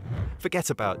 Forget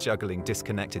about juggling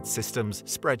disconnected systems,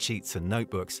 spreadsheets, and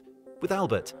notebooks. With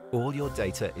Albert, all your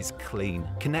data is clean,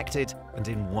 connected, and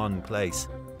in one place,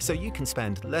 so you can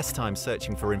spend less time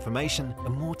searching for information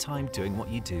and more time doing what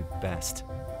you do best.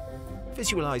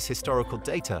 Visualize historical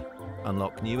data,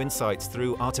 unlock new insights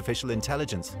through artificial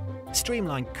intelligence,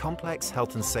 streamline complex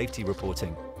health and safety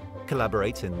reporting,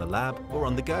 collaborate in the lab or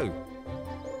on the go,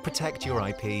 protect your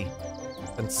IP,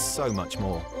 and so much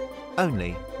more.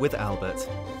 Only with Albert.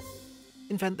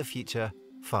 Invent the future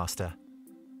faster.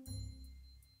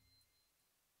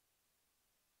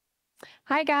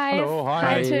 Hi guys. Hello, hi.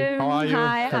 Hi Tim. How are you?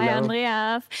 Hi, Hello.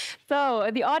 Andreas. So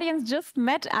the audience just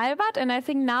met Albert, and I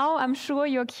think now I'm sure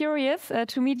you're curious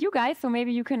to meet you guys. So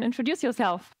maybe you can introduce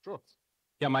yourself. Sure.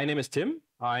 Yeah, my name is Tim.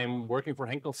 I'm working for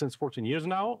Henkel since 14 years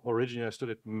now. Originally, I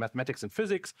studied mathematics and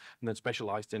physics, and then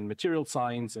specialized in material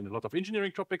science and a lot of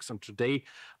engineering topics. And today,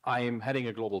 I'm heading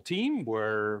a global team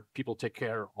where people take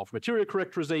care of material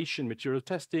characterization, material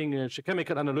testing,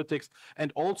 chemical analytics,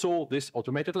 and also this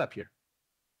automated lab here.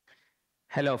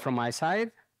 Hello from my side.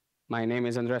 My name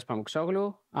is Andreas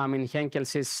Pamuksoglu. I'm in Henkel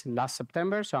since last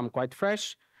September, so I'm quite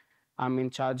fresh. I'm in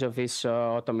charge of this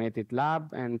automated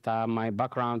lab, and my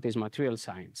background is material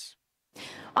science.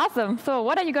 Awesome. So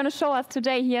what are you going to show us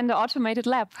today here in the automated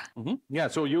lab? Yeah,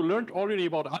 so you learned already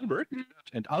about Albert,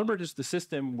 and Albert is the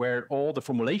system where all the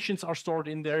formulations are stored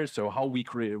in there. So how we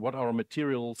create, what our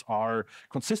materials are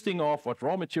consisting of, what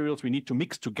raw materials we need to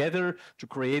mix together to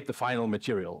create the final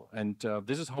material. And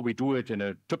this is how we do it in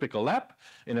a typical lab.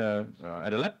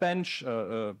 At a lab bench,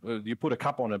 you put a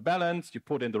cup on a balance, you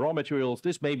put in the raw materials.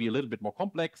 This may be a little bit more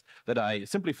complex that I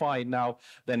simplified now.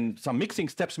 Then some mixing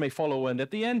steps may follow, and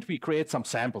at the end we create some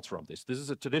samples from this. This is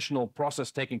a traditional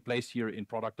process taking place here in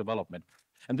product development.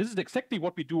 And this is exactly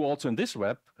what we do also in this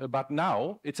lab, but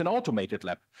now it's an automated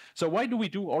lab. So why do we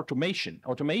do automation?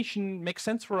 Automation makes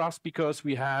sense for us because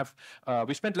we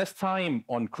spend less time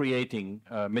on creating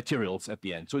materials at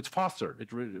the end. So it's faster.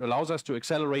 It allows us to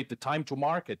accelerate the time to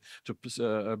market,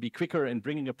 to be quicker in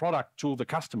bringing a product to the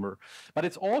customer. But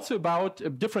it's also about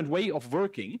a different way of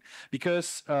working,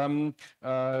 because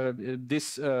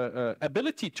this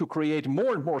ability to create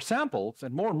more and more samples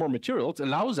and more materials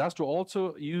allows us to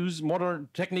also use modern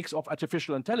techniques of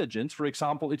artificial intelligence, for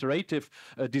example, iterative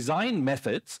design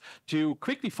methods, to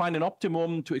quickly find an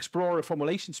optimum, to explore a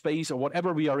formulation space or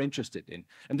whatever we are interested in.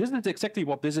 And this is exactly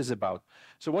what this is about.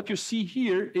 So what you see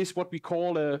here is what we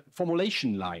call a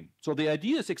formulation line. So the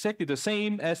idea is exactly the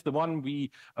same as the one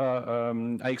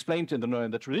I explained in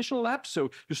the traditional lab.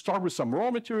 So you start with some raw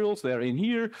materials, they're in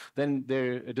here, then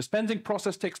the dispensing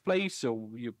process takes place. So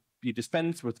you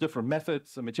dispense with different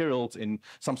methods, materials in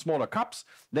some smaller cups.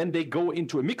 Then they go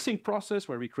into a mixing process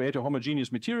where we create a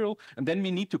homogeneous material. And then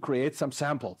we need to create some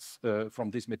samples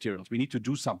from these materials. We need to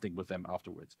do something with them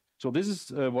afterwards. So this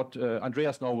is what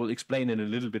Andreas now will explain in a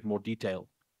little bit more detail.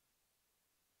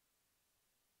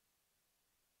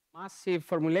 Massive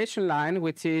formulation line,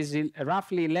 which is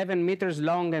roughly 11 meters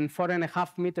long and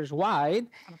 4.5 meters wide,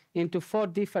 into 4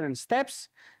 different steps.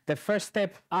 The first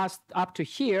step up to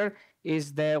here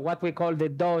is what we call the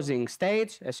dosing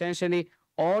stage. Essentially,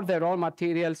 all the raw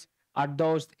materials are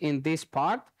dosed in this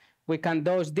part. We can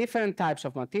dose different types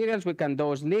of materials. We can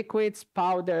dose liquids,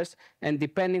 powders, and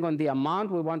depending on the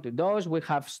amount we want to dose,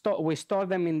 we store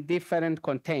them in different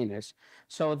containers.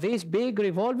 So these big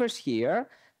revolvers here,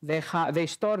 they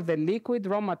store the liquid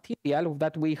raw material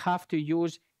that we have to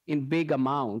use in big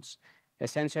amounts,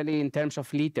 essentially in terms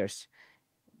of liters.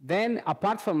 Then,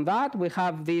 apart from that, we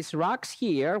have these racks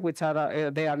here, which are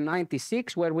they are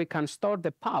 96, where we can store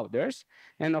the powders.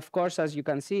 And of course, as you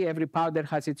can see, every powder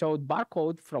has its own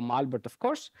barcode from Albert, of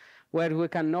course, where we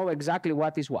can know exactly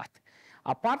what is what.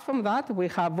 Apart from that, we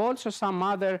have also some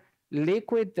other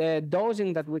liquid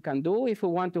dosing that we can do if we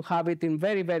want to have it in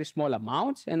very, very small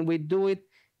amounts. And we do it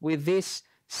with these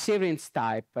syringe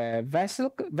type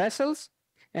vessels.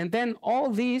 And then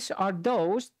all these are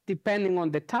dosed depending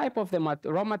on the type of the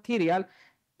raw material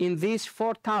in these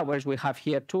 4 towers we have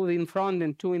here, 2 in front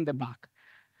and 2 in the back.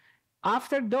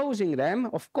 After dosing them,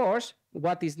 of course,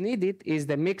 what is needed is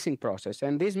the mixing process.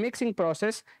 And this mixing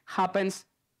process happens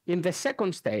in the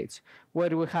second stage,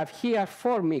 where we have here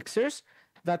 4 mixers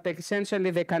that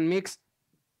essentially they can mix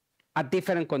at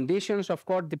different conditions, of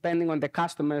course, depending on the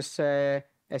customer's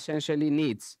essentially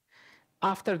needs.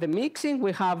 After the mixing,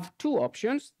 we have 2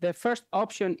 options. The first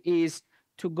option is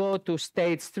to go to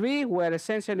stage 3, where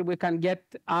essentially we can get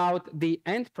out the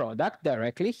end product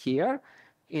directly here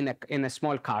in a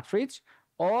small cartridge,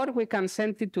 or we can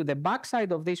send it to the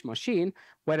backside of this machine,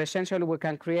 where essentially we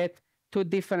can create 2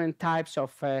 different types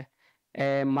of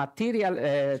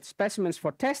material specimens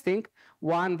for testing.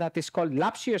 One that is called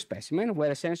lab shear specimen, where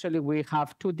essentially we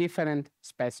have 2 different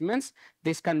specimens.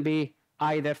 This can be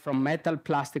either from metal,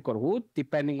 plastic, or wood,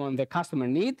 depending on the customer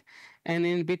need. And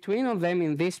in between of them,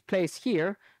 in this place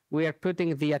here, we are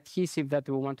putting the adhesive that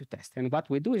we want to test. And what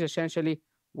we do is essentially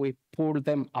we pull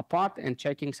them apart and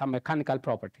checking some mechanical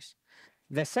properties.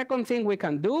 The second thing we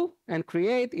can do and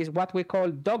create is what we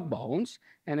call dog bones.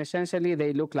 And essentially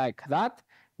they look like that,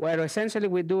 where essentially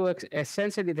we do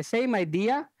essentially the same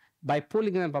idea by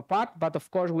pulling them apart, but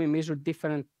of course we measure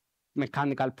different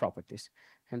mechanical properties.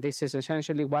 And this is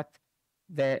essentially what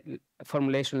the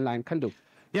formulation line can do.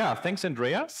 Yeah, thanks,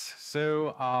 Andreas.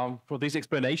 So for these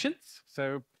explanations.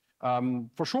 So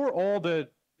for sure, all the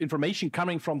information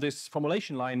coming from this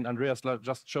formulation line Andreas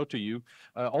just showed to you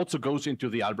also goes into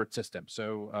the Albert system.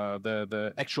 So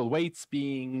the actual weights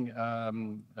being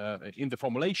in the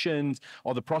formulations,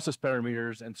 or the process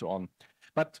parameters, and so on.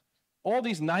 But all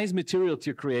these nice materials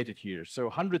you created here, so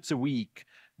hundreds a week,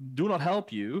 do not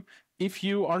help you if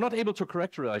you are not able to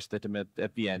characterize them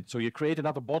at the end. So you create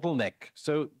another bottleneck.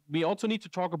 So we also need to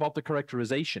talk about the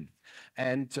characterization.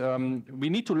 And we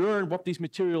need to learn what these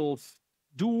materials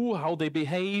do, how they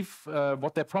behave,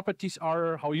 what their properties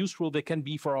are, how useful they can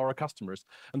be for our customers.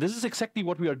 And this is exactly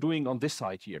what we are doing on this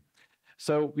side here.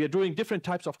 So we are doing different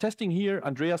types of testing here.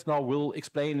 Andreas now will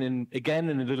explain again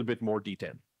in a little bit more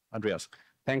detail. Andreas.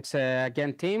 Thanks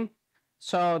again, Tim.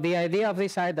 So the idea of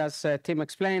this side, as Tim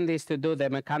explained, is to do the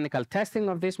mechanical testing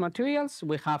of these materials.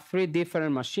 We have 3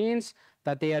 different machines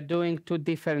that they are doing 2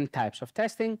 different types of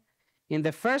testing. In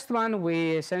the first one,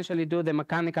 we essentially do the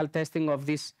mechanical testing of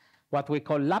this, what we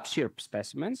call lab shear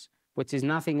specimens, which is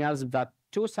nothing else but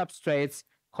 2 substrates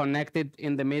connected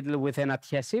in the middle with an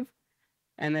adhesive.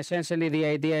 And essentially the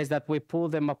idea is that we pull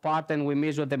them apart and we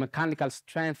measure the mechanical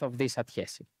strength of this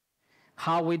adhesive.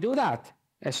 How we do that?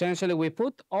 Essentially, we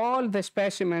put all the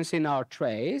specimens in our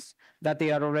trays that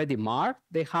they are already marked.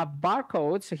 They have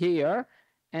barcodes here,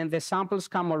 and the samples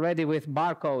come already with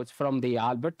barcodes from the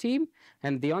Albert team.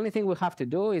 And the only thing we have to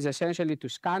do is essentially to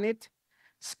scan it,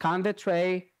 scan the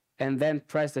tray, and then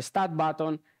press the start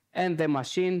button, and the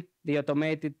machine, the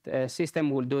automated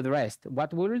system will do the rest.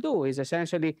 What we'll do is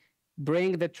essentially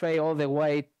bring the tray all the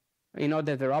way in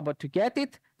order the robot to get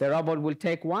it. The robot will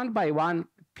take one by one,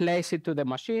 place it to the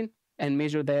machine, and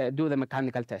do the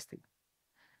mechanical testing.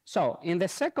 So in the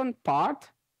second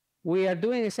part, we are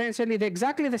doing essentially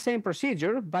exactly the same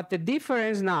procedure, but the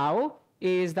difference now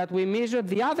is that we measure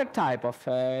the other type of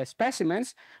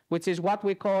specimens, which is what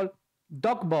we call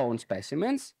dog bone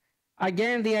specimens.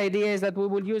 Again, the idea is that we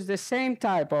will use the same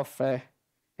type of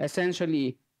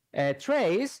essentially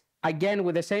trays, again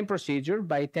with the same procedure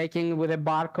by taking with a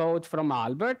barcode from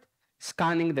Albert,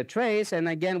 scanning the trays, and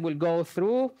again we'll go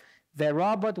through. The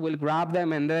robot will grab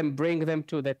them and then bring them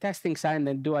to the testing site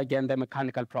and do again the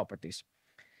mechanical properties.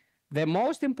 The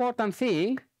most important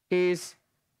thing is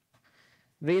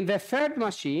in the third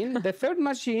machine. The third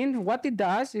machine, what it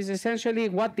does is essentially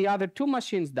what the other 2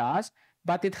 machines does,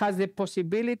 but it has the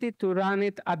possibility to run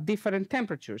it at different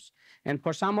temperatures. And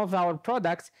for some of our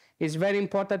products, it's very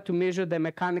important to measure the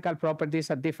mechanical properties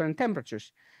at different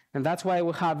temperatures. And that's why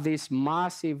we have this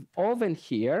massive oven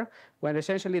here, where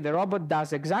essentially the robot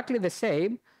does exactly the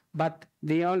same, but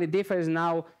the only difference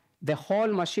now, the whole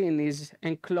machine is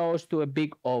enclosed to a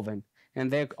big oven.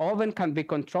 And the oven can be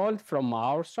controlled from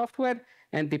our software,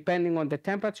 and depending on the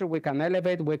temperature, we can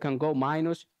elevate, we can go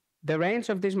minus. The range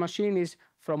of this machine is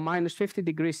from -50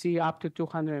 degrees C up to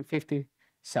 250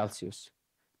 Celsius.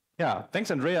 Yeah, thanks,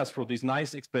 Andreas, for these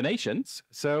nice explanations.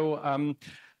 So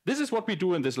this is what we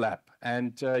do in this lab.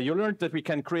 And you learned that we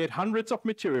can create hundreds of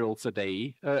materials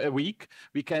a week.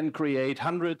 We can create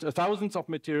thousands of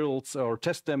materials or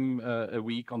test them a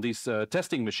week on these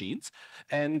testing machines.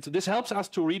 And this helps us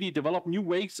to really develop new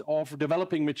ways of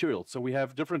developing materials. So we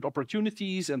have different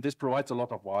opportunities, and this provides a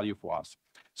lot of value for us.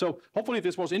 So hopefully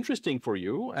this was interesting for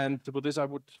you. And with this, I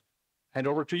would hand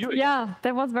over to you again. Yeah,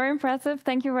 that was very impressive.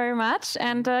 Thank you very much.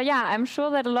 And yeah, I'm sure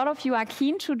that a lot of you are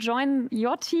keen to join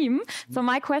your team. So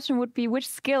my question would be, which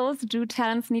skills do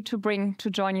talents need to bring to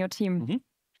join your team?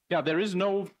 Yeah, there is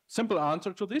no simple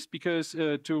answer to this, because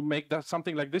to make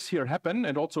something like this here happen,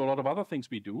 and also a lot of other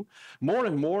things we do, more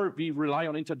and more we rely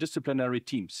on interdisciplinary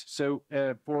teams. So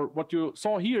for what you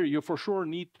saw here, you for sure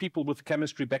need people with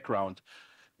chemistry background,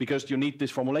 because you need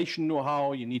this formulation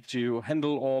know-how, you need to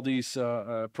handle all these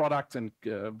products and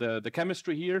the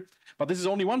chemistry here. But this is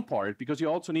only one part, because you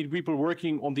also need people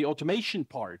working on the automation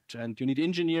part, and you need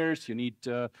engineers, you need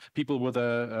people with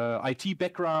a IT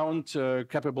background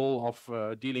capable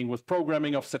of dealing with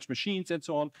programming of such machines and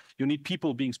so on. You need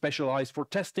people being specialized for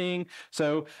testing.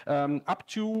 So up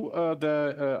to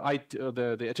the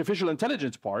artificial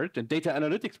intelligence part and data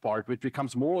analytics part, which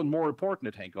becomes more and more important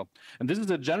at Henkel. And this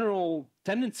is a general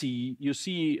tendency you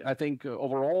see, I think,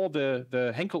 overall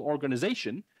the Henkel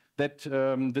organization, that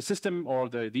the system or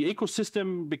the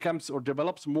ecosystem becomes or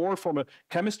develops more from a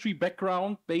chemistry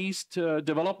background-based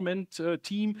development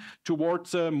team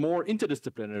towards a more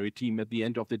interdisciplinary team at the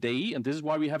end of the day. And this is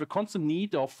why we have a constant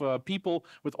need of people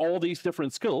with all these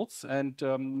different skills. And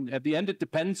at the end, it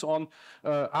depends on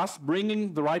us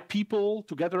bringing the right people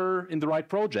together in the right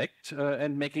project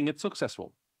and making it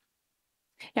successful.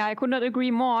 Yeah, I could not agree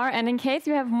more. And in case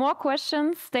you have more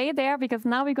questions, stay there, because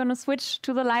now we're going to switch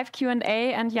to the live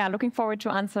Q&A. And yeah, looking forward to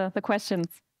answer the questions.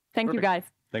 Thank you, guys.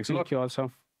 Thanks a lot. Thank you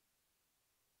also.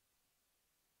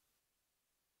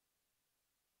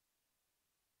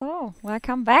 So,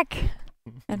 welcome back.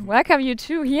 And welcome you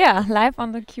too here, live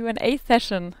on the Q&A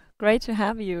session. Great to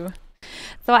have you.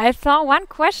 So I saw one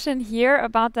question here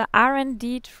about the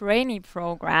R&D trainee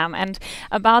program, and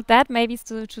about that, maybe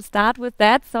to start with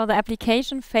that. So the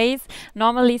application phase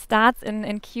normally starts in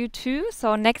Q2,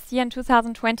 so next year in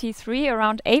 2023,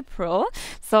 around April.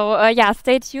 So yeah,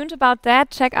 stay tuned about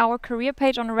that. Check our career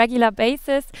page on a regular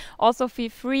basis. Also feel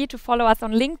free to follow us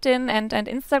on LinkedIn and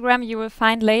Instagram. You will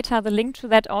find later the link to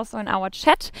that also in our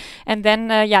chat. And then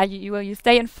yeah, you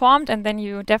stay informed, and then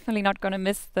you're definitely not going to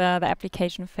miss the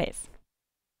application phase.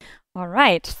 All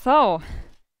right, so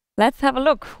let's have a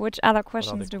look. Which other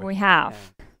questions do we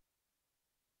have?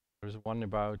 There's one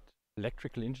about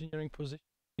electrical engineering position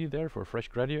there for a fresh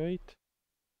graduate.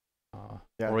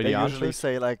 Yeah, they usually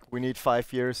say like we need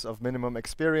 5 years of minimum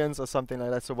experience or something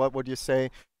like that. So what would you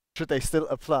say? Should they still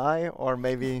apply, or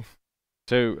maybe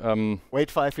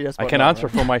wait 5 years? I can answer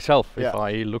for myself if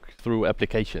I look through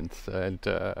applications, and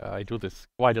I do this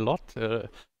quite a lot.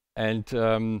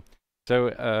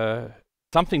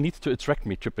 Something needs to attract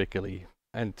me typically,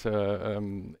 and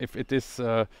if it is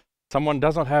someone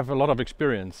does not have a lot of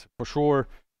experience, for sure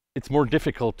it's more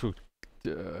difficult to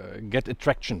get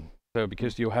attraction. So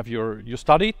because you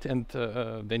studied, and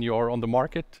then you are on the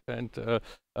market, and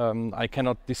I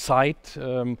cannot decide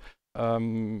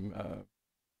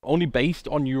only based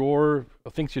on your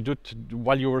things you did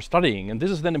while you were studying. And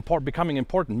this is then becoming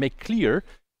important. Make clear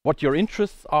what your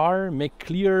interests are. Make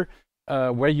clear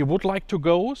where you would like to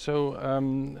go. So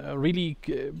really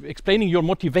explaining your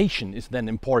motivation is then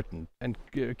important, and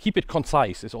keep it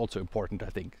concise is also important, I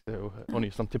think. So only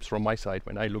some tips from my side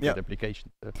when I look at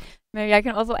applications. Maybe I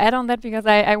can also add on that, because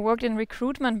I worked in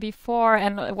recruitment before,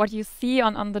 and what you see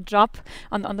on the job,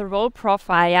 on the role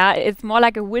profile, it's more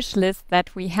like a wish list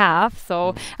that we have.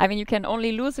 So I mean, you can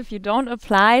only lose if you don't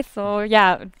apply. So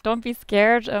yeah, don't be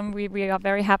scared. We are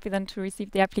very happy then to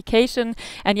receive the application.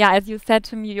 And yeah, as you said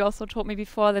to me, you also told me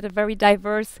before that a very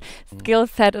diverse skill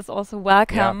set is also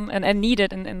welcome and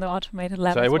needed in the automated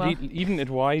lab. So I would even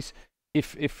advise,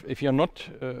 if you're not,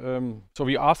 so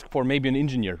we ask for maybe an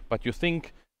engineer, but you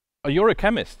think, you're a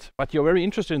chemist, but you're very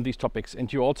interested in these topics,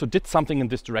 and you also did something in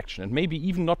this direction, and maybe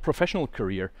even not professional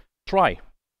career, try.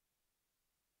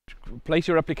 Place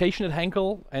your application at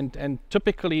Henkel, and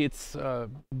typically it's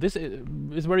this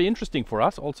is very interesting for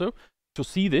us also to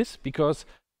see this, because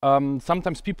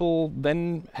sometimes people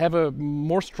then have a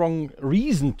more strong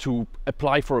reason to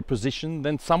apply for a position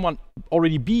than someone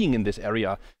already being in this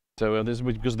area. So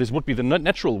because this would be the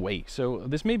natural way. So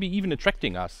this may be even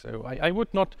attracting us. So I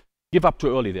would not give up too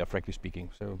early there, frankly speaking.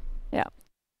 So yeah.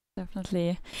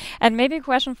 Definitely. And maybe a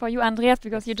question for you, Andreas,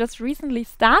 because you just recently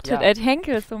started at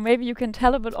Henkel, so maybe you can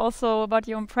tell a bit also about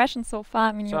your impressions so far.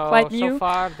 I mean, you're quite new. So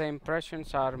far, the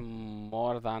impressions are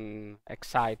more than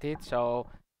excited. So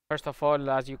first of all,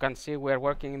 as you can see, we're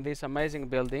working in this amazing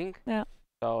building. Yeah.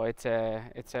 So it's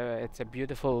a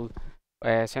beautiful,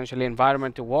 essentially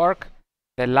environment to work.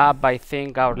 The lab, I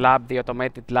think, our lab, the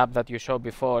automated lab that you showed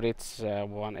before, it's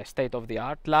a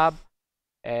state-of-the-art lab.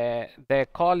 The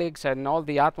colleagues and all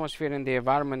the atmosphere in the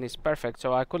environment is perfect,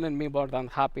 so I couldn't be more than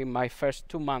happy my first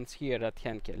 2 months here at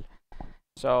Henkel.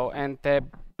 So, and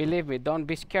believe me, don't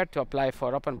be scared to apply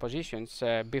for open positions.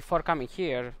 Before coming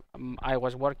here, I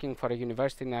was working for a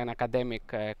university in an academic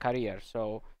career,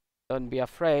 so don't be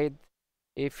afraid.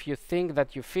 If you think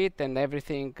that you fit and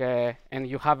everything, and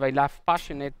you have enough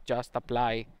passionate, just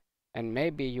apply, and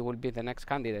maybe you will be the next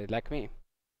candidate like me.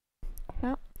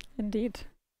 Yeah, indeed.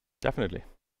 Definitely.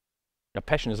 Yeah,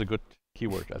 passion is a good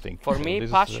keyword, I think. For me,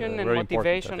 passion and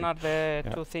motivation are the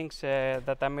Yeah. two things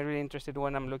that I'm really interested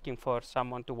when I'm looking for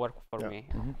someone to work for me.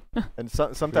 And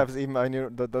sometimes even I knew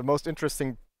the most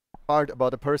interesting part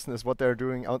about a person is what they're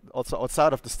doing also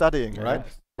outside of the studying, right?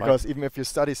 Because even if you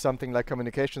study something like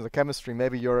communications or chemistry,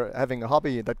 maybe you're having a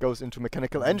hobby that goes into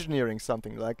mechanical engineering,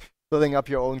 something like building up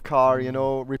your own car, you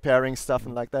know, repairing stuff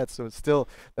and like that. So it's still,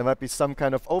 there might be some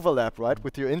kind of overlap, right,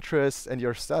 with your interests and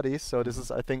your studies. So this is,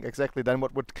 I think, exactly then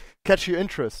what would catch your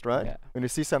interest, right? Yeah. When you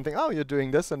see something, oh, you're doing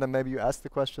this, and then maybe you ask the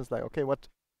questions like, okay, what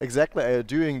exactly are you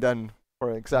doing then,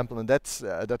 for example, and that's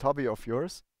that hobby of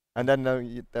yours. And then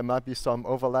there might be some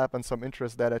overlap and some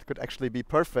interest there that could actually be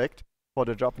perfect for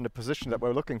the job and the position that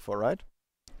we're looking for, right?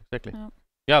 Exactly.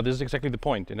 Yeah, this is exactly the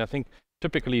point. And I think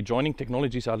typically joining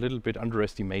technologies are a little bit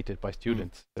underestimated by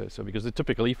students. So because the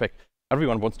typical effect,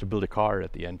 everyone wants to build a car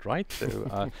at the end, right?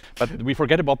 So, but we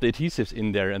forget about the adhesives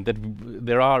in there, and that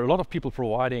there are a lot of people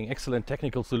providing excellent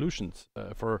technical solutions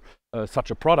for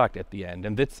such a product at the end,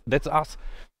 and that's us.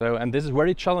 So, and this is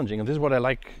very challenging, and this is what I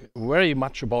like very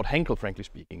much about Henkel, frankly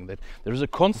speaking, that there is a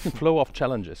constant flow of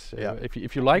challenges.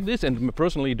 If you like this, and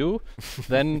personally do,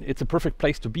 then it's a perfect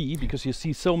place to be, because you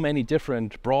see so many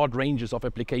different broad ranges of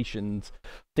applications,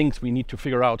 things we need to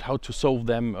figure out how to solve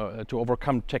them, to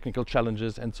overcome technical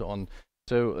challenges, and so on.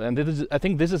 So, and I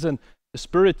think this is a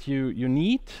spirit you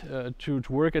need to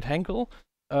work at Henkel.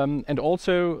 And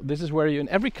also, this is where you, in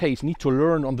every case, need to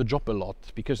learn on the job a lot,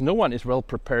 because no one is well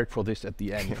prepared for this at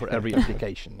the end for every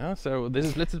application. So this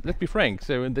is, let's be frank.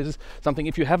 So this is something,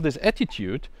 if you have this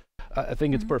attitude, I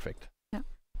think it's perfect.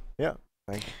 Yeah.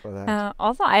 Thank you for that.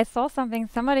 Also, I saw something.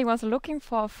 Somebody was looking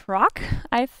for a frog.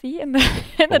 I see in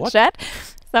the chat.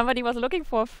 Somebody was looking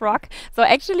for a frog. So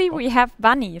actually, we have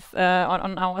bunnies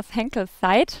on our Henkel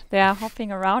site. They are hopping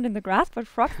around in the grass, but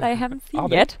frogs I haven't seen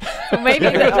yet. So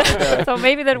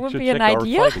maybe that would be an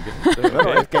idea.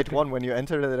 At gate 1, when you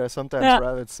enter, there are sometimes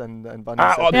rabbits and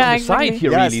bunnies. On the site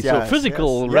here, really. So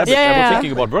physical rabbits. I was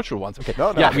thinking about virtual ones. Okay.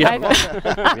 No. We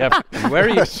have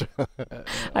very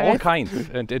all kinds,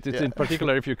 and it's in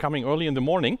particular if you're coming early in the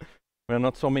morning. There are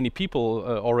not so many people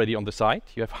already on the site.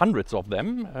 You have hundreds of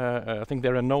them. I think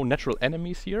there are no natural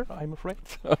enemies here, I'm afraid.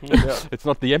 It's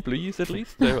not the employees, at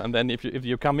least. So, and then if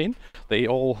you come in, they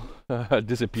all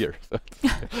disappear. So,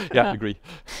 I agree.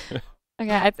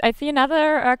 Okay, I see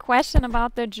another question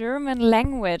about the German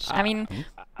language. I mean,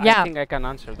 I think I can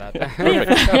answer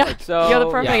that. So you're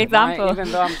the perfect example.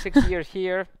 Even though I'm 6 years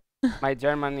here, my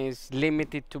German is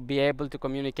limited to be able to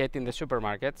communicate in the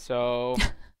supermarket. So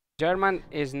German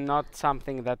is not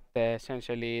something that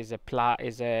essentially is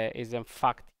a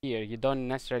fact here. You don't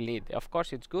necessarily need. Of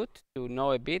course, it's good to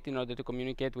know a bit in order to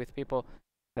communicate with people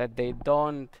that they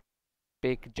don't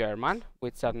speak German,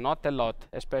 which are not a lot,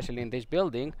 especially in this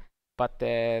building. But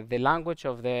the language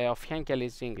of Henkel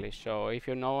is English. So if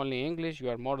you know only English,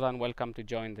 you are more than welcome to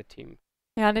join the team.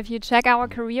 Yeah, and if you check our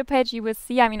career page, you will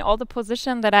see, I mean, all the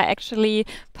positions that are actually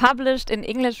published in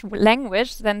English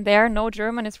language, then there no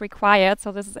German is required.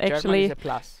 So this is actually German is a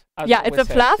plus. Yeah, it's a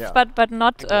plus, but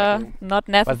not not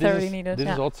necessarily but needed. This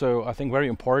is also, I think, very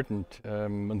important,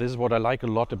 and this is what I like a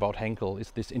lot about Henkel,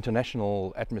 is this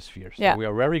international atmosphere. So we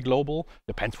are very global.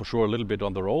 Depends for sure a little bit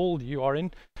on the role you are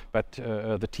in, but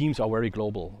the teams are very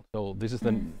global. So this is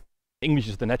English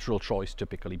is the natural choice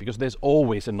typically, because there's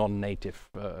always a non-native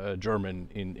German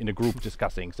in a group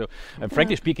discussing. So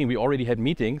frankly speaking, we already had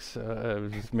meetings,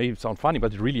 this may sound funny,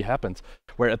 but it really happens,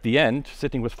 where at the end,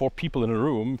 sitting with 4 people in a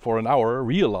room for an hour,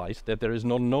 realized that there is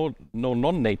no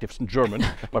non-natives in German,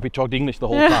 but we talked English the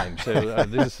whole time. So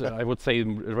this is, I would say,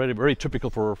 very, very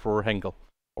typical for Henkel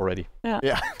already.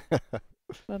 Yeah.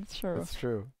 That's true. That's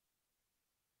true.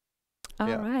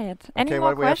 All right. Okay, Any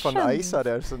more we have questions? from Aisa,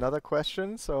 there's another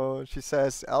question. So she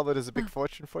says, Albert is a big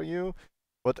fortune for you.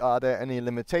 But are there any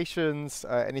limitations,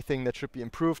 anything that should be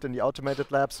improved in the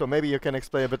automated lab? So maybe you can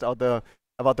explain a bit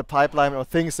about the pipeline or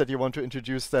things that you want to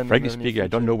introduce then. Frankly speaking, I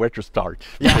don't know where to start.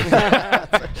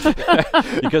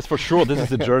 Because for sure this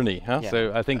is a journey. Huh? Yeah.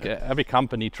 So I think every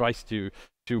company tries to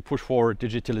push forward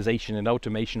digitalization and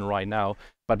automation right now.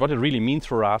 But what it really means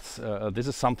for us, this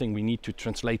is something we need to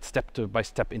translate step by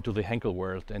step into the Henkel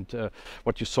world. And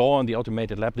what you saw in the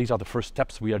automated lab, these are the first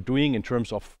steps we are doing in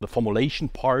terms of the formulation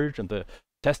part and the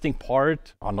testing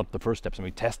part are not the first steps. I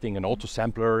mean, testing an auto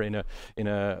sampler in a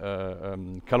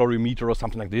calorimeter or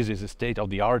something like this is a state of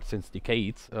the art since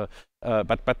decades.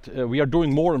 But we are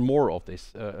doing more and more of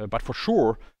this. But for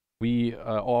sure, we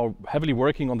are heavily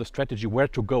working on the strategy where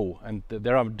to go, and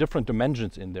there are different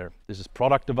dimensions in there. This is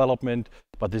product development,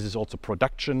 but this is also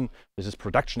production. This is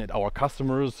production at our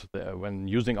customers when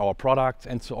using our products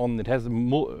and so on. It has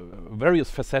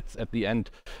various facets at the end.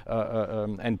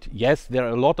 And yes, there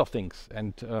are a lot of things.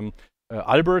 And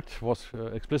Albert was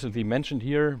explicitly mentioned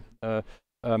here,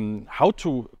 how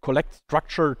to collect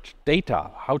structured data,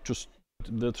 how to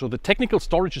so the technical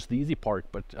storage is the easy part,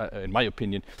 but in my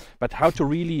opinion, but how to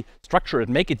really structure it,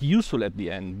 make it useful at the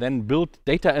end, then build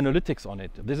data analytics on it.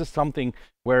 This is something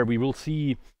where we will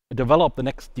see develop the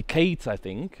next decades, I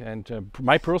think. And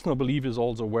my personal belief is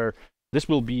also where this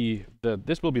will be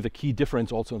the key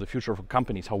difference also in the future for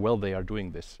companies, how well they are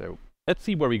doing this. So let's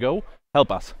see where we go.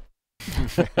 Help us.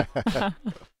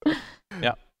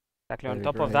 Yeah. Exactly. On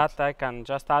top of that, I can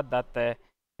just add that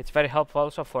it's very helpful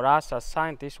also for us as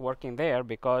scientists working there,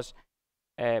 because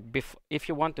if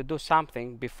you want to do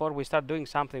something, before we start doing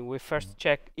something, we first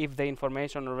check if the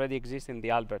information already exists in the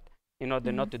Albert, in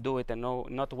order not to do it and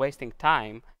not wasting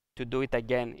time to do it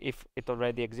again if it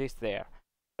already exists there.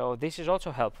 So this is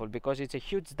also helpful because it's a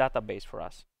huge database for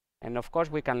us. And of course,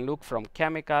 we can look from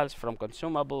chemicals, from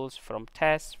consumables, from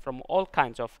tests, from all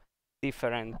kinds of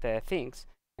different things.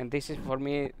 And this is for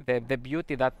me the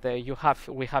beauty that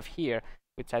we have here,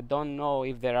 which I don't know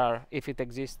if it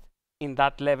exists in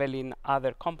that level in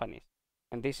other companies.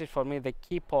 And this is for me the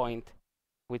key point,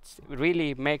 which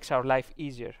really makes our life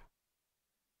easier.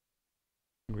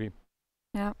 Agree.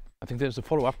 Yeah. I think there's a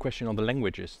follow-up question on the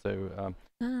languages. So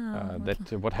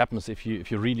what happens if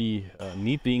you really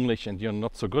need the English and you're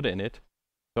not so good in it?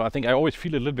 So I think I always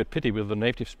feel a little bit pity with the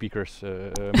native speakers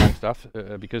amongst us,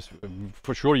 because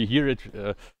for sure you hear it.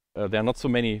 There are not so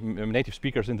many native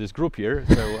speakers in this group here,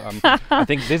 so I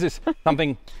think this is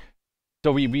something.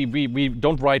 So we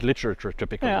don't write literature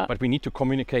typically, but we need to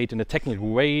communicate in a technical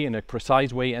way, in a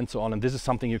precise way, and so on. And this is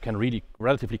something you can really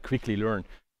relatively quickly learn.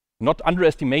 Not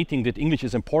underestimating that English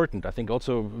is important. I think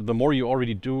also the more you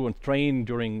already do and train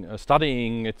during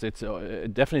studying, it's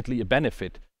definitely a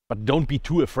benefit. But don't be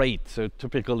too afraid. So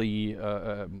typically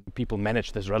people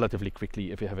manage this relatively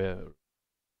quickly if you have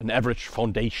an average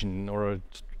foundation or an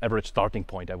average starting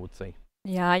point, I would say.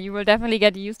 Yeah, you will definitely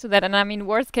get used to that. And I mean,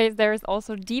 worst case, there is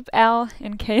also deep L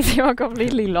in case you are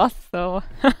completely lost. So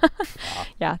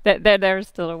yeah, there is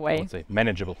still a way. I would say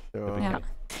manageable. Yeah.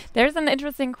 There's an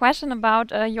interesting question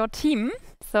about your team.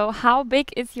 So how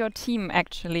big is your team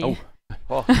actually?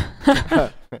 Oh.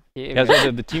 Yeah,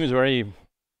 so the team is very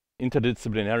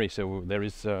interdisciplinary. So there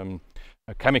is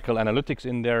chemical analytics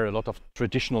in there, a lot of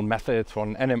traditional methods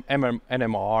from NMR,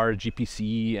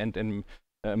 GPC, and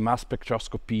mass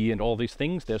spectroscopy and all these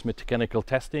things. There's mechanical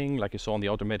testing, like you saw in the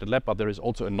automated lab, but there is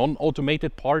also a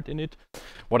non-automated part in it.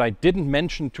 What I didn't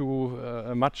mention too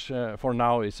much for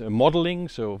now is modeling.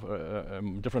 So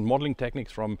different modeling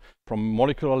techniques from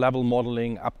molecular level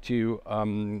modeling up to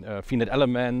finite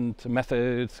element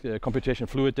methods, computation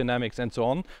fluid dynamics, and so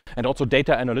on, and also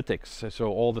data analytics.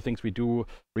 So all the things we do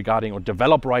regarding or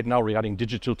develop right now regarding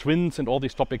digital twins and all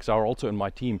these topics are also in my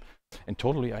team. And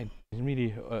totally, I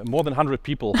really more than 100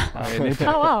 people. I need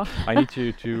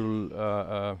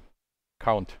to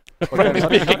count.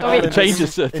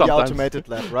 Changes in the automated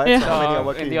lab, right? Yeah. So how many are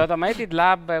working? In the automated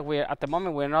lab, at the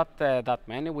moment we're not that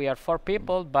many. We are 4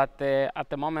 people, but at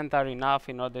the moment are enough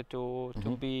in order to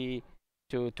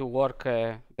work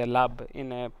the lab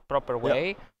in a proper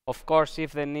way. Of course,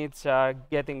 if the needs are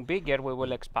getting bigger, we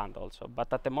will expand also.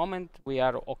 But at the moment, we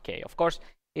are okay. Of course,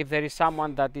 if there is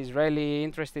someone that is really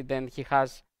interested and he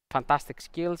has fantastic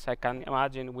skills, I can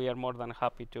imagine we are more than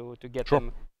happy to get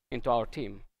them into our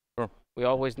team. Sure. We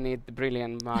always need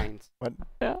brilliant minds.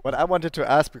 What I wanted to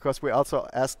ask, because we also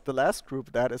asked the last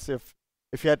group that, is if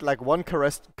you had like one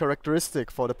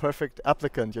characteristic for the perfect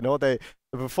applicant, you know,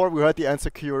 before we heard the answer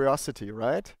curiosity,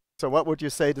 right? So what would you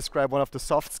say, describe one of the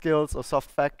soft skills or soft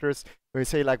factors where you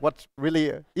say like what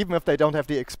really, even if they don't have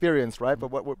the experience, right? But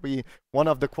what would be one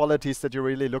of the qualities that you're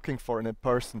really looking for in a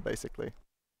person, basically?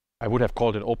 I would have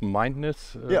called it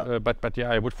open-mindedness, but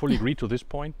yeah, I would fully agree to this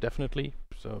point, definitely.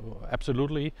 So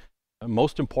absolutely,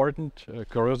 most important,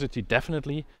 curiosity,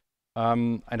 definitely.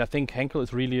 And I think Henkel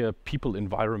is really a people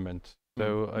environment.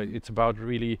 So it's about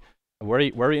really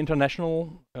very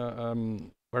international,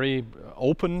 very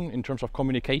open in terms of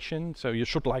communication. So you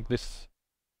should like this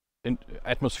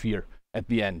atmosphere at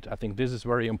the end. I think this is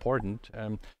very important.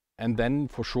 And then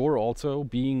for sure also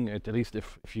being, at least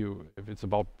if it's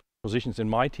about positions in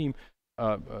my team,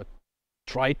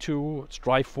 try to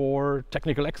strive for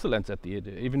technical excellence at the end.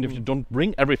 Even if you don't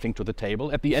bring everything to the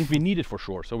table, at the end we need it for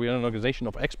sure. So we are an organization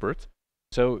of experts.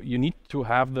 So you need to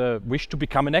have the wish to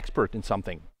become an expert in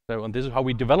something. So, and this is how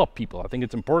we develop people. I think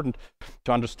it's important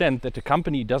to understand that the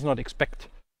company does not expect,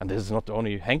 and this is not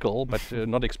only Henkel, but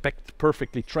not expect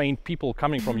perfectly trained people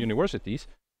coming from universities.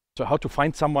 So how to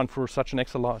find someone for such an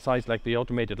exercise like the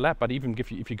automated lab, but even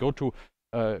if you go to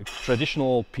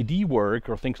traditional PD work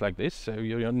or things like this,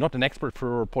 you're not an expert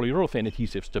for polyurethane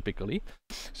adhesives typically.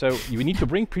 So you need to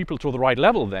bring people to the right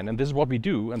level then, and this is what we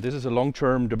do, and this is a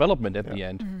long-term development at the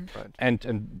end. Right.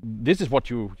 And this is what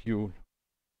you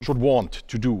should want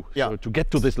to do, so to get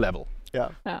to this level.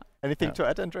 Anything to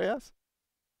add, Andreas?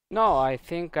 No, I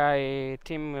think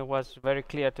Tim was very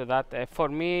clear to that. For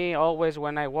me, always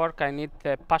when I work, I need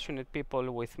passionate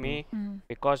people with me,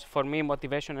 because for me,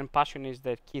 motivation and passion is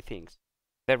the key things.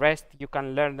 The rest, you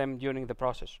can learn them during the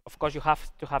process. Of course, you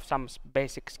have to have some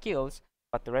basic skills,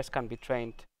 but the rest can be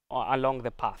trained along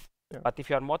the path. But if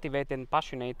you are motivated and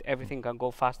passionate, everything can go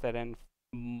faster and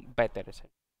better.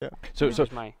 So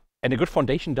and a good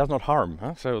foundation does not harm.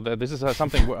 Huh? So this is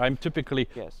something where I'm typically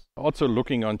also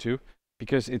looking onto,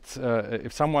 because it's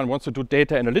if someone wants to do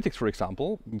data analytics, for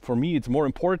example, for me it's more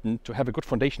important to have a good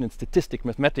foundation in statistics,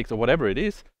 mathematics, or whatever it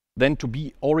is, than to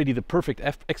be already the perfect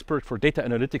expert for data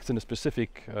analytics in a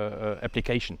specific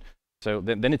application. So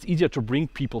then it's easier to bring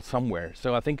people somewhere.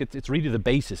 So I think it's really the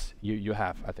basis you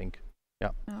have, I think.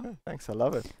 Thanks, I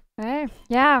love it. Hey,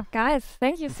 yeah, guys,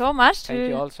 thank you so much. Thank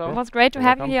you also. It was great to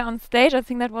have you here on stage. I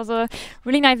think that was a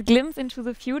really nice glimpse into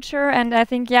the future. And I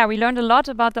think, we learned a lot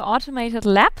about the automated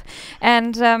lab.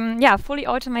 And fully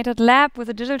automated lab with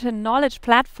a digital knowledge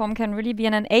platform can really be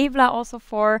an enabler also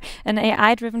for an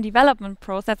AI-driven development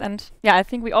process. And I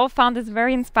think we all found this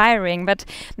very inspiring. But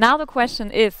now the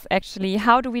question is actually,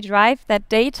 how do we drive that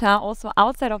data also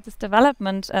outside of this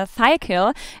development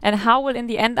cycle? And how will in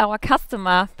the end our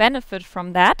customer benefit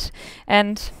from that?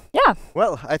 And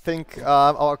well, I think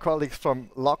our colleagues from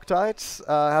Loctite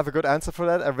have a good answer for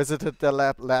that. I visited their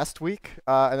lab last week,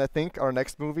 and I think our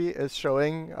next movie is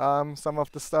showing some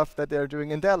of the stuff that they're doing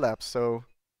in their lab. So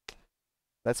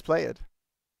let's play it.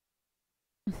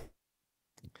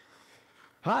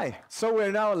 Hi, so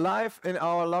we're now live in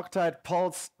our Loctite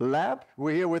Pulse lab.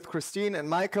 We're here with Christine and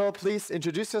Michael. Please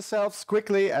introduce yourselves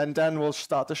quickly, and then we'll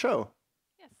start the show.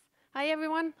 Hi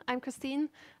everyone, I'm Christine.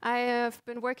 I have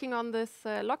been working on this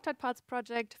Loctite Pulse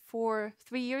project for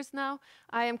 3 years now.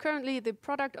 I am currently the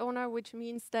product owner, which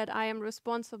means that I am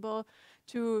responsible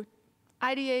to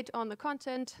ideate on the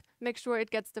content, make sure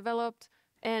it gets developed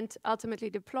and ultimately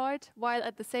deployed, while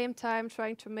at the same time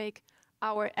trying to make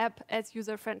our app as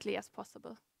user-friendly as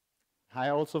possible. Hi,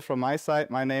 also from my side,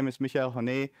 my name is Michael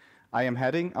Honnet. I am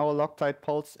heading our Loctite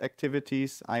Pulse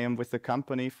activities. I am with the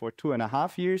company for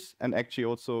 2.5 years and actually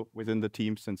also within the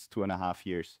team since 2.5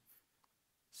 years.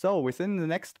 So within the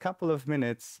next couple of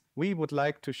minutes, we would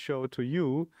like to show to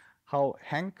you how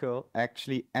Henkel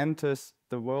actually enters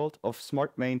the world of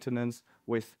smart maintenance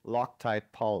with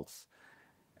Loctite Pulse.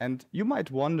 And you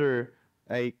might wonder,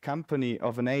 a company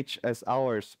of an age as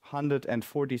ours,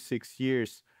 146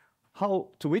 years,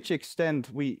 to which extent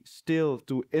we still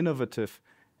do innovative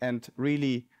and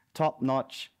really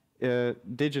top-notch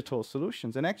digital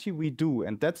solutions. And actually we do,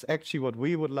 and that's actually what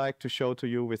we would like to show to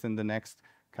you within the next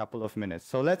couple of minutes.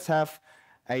 So let's have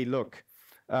a look.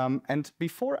 And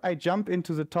before I jump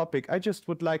into the topic, I just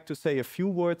would like to say a few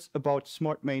words about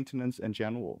smart maintenance in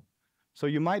general. So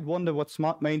you might wonder what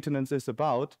smart maintenance is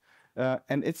about,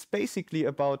 and it's basically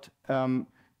about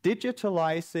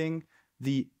digitalizing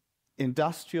the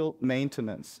industrial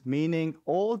maintenance, meaning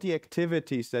all the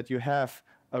activities that you have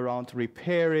around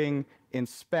repairing,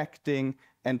 inspecting,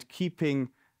 and keeping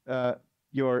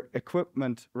your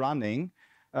equipment running.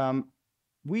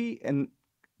 We, in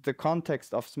the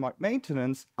context of smart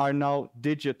maintenance, are now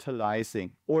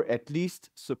digitalizing, or at least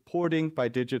supporting by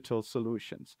digital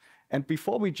solutions. And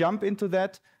before we jump into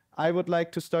that, I would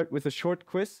like to start with a short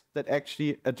quiz that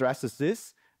actually addresses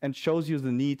this. and shows you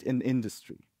the need in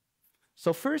industry.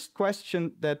 So first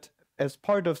question that as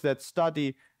part of that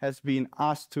study has been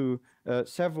asked to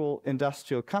several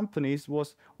industrial companies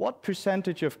was, what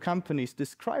percentage of companies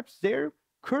describes their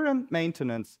current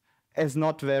maintenance as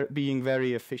not being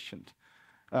very efficient?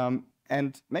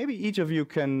 And maybe each of you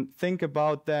can think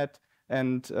about that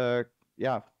and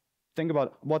think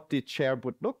about what the share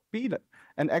would be.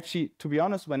 And actually, to be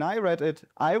honest, when I read it,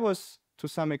 I was to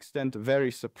some extent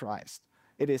very surprised.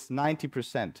 It is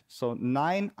 90%. So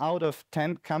 9 out of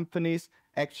 10 companies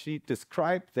actually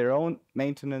describe their own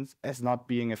maintenance as not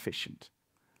being efficient.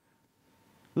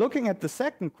 Looking at the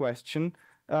second question,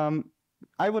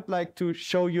 I would like to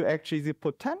show you actually the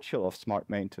potential of smart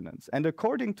maintenance. And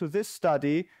according to this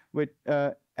study, which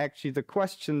actually the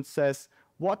question says,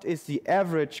 what is the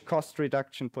average cost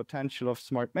reduction potential of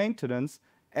smart maintenance?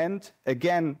 And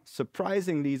again,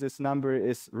 surprisingly, this number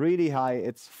is really high.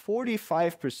 It's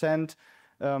 45%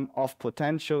 of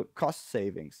potential cost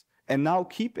savings. And now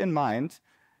keep in mind,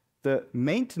 the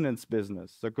maintenance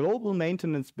business, the global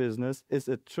maintenance business, is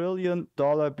 $1 trillion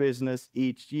business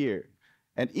each year.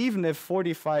 And even if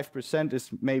 45% is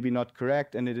maybe not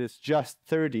correct and it is just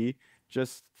 30,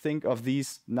 just think of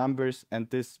these numbers and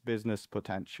this business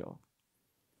potential.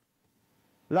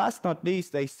 Last not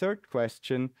least, a third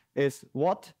question is,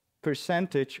 what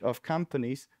percentage of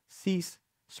companies sees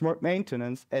smart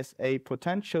maintenance as a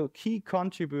potential key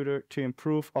contributor to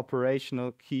improve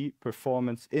operational key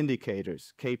performance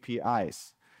indicators,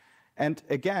 KPIs? And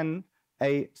again,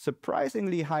 a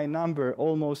surprisingly high number,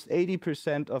 almost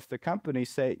 80% of the companies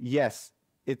say, yes,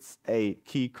 it's a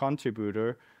key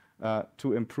contributor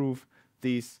to improve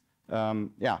these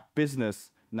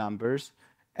business numbers.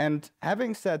 And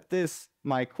having said this,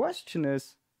 my question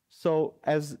is, so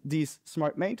as these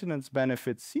smart maintenance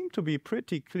benefits seem to be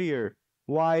pretty clear,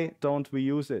 why don't we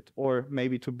use it? Or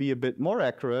maybe to be a bit more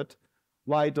accurate,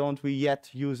 why don't we yet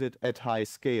use it at high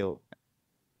scale?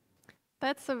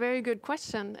 That's a very good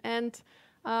question. And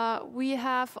we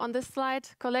have on this slide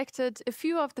collected a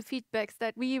few of the feedbacks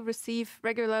that we receive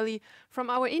regularly from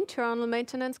our internal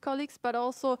maintenance colleagues, but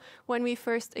also when we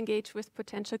first engage with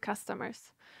potential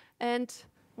customers. And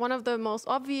one of the most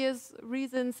obvious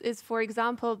reasons is, for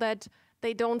example, that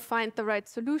they don't find the right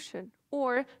solution,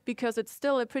 or because it's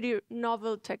still a pretty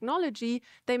novel technology,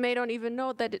 they may not even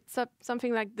know that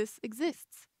something like this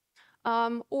exists.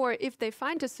 Or if they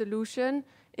find a solution,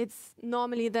 it's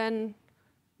normally then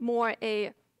more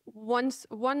a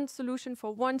one solution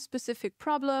for one specific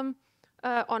problem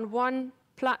on one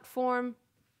platform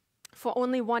for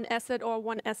only one asset or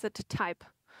one asset type,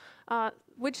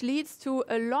 which leads to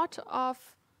a lot of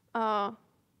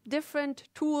different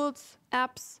tools,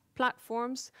 apps,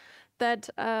 platforms that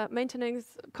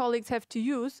maintenance colleagues have to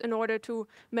use in order to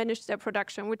manage their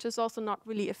production, which is also not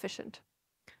really efficient.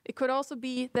 It could also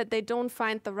be that they don't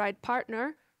find the right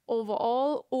partner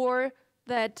overall, or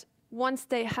that once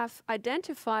they have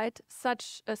identified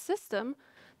such a system,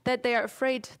 that they are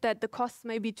afraid that the costs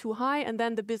may be too high and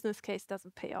then the business case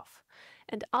doesn't pay off.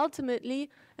 And ultimately,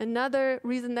 another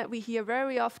reason that we hear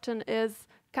very often is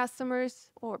customers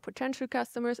or potential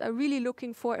customers are really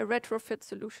looking for a retrofit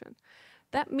solution.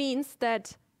 That means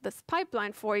that this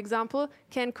pipeline, for example,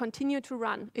 can continue to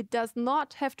run. It does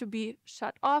not have to be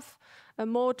shut off. A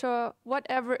motor,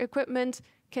 whatever equipment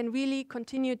can really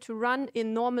continue to run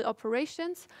in normal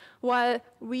operations while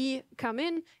we come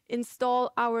in,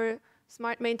 install our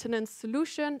smart maintenance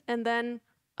solution, and then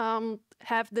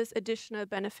have this additional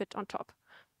benefit on top.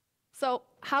 So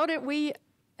how did we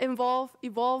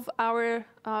evolve our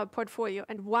portfolio,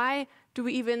 and why do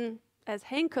we even, as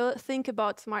Henkel, think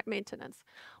about smart maintenance?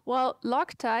 Well,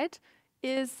 Loctite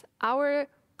is our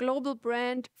global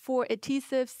brand for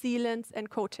adhesives, sealants, and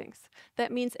coatings.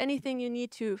 That means anything you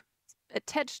need to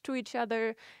attach to each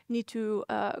other, need to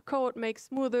coat, make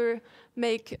smoother,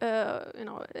 make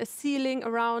a sealing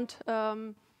around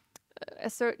a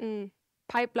certain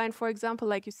pipeline, for example,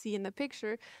 like you see in the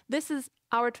picture. This is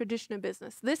our traditional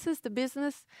business. This is the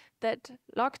business that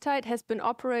Loctite has been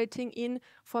operating in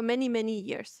for many, many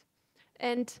years.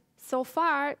 And so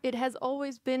far, it has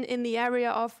always been in the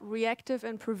area of reactive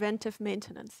and preventive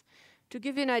maintenance. To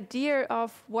give you an idea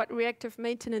of what reactive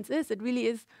maintenance is, it really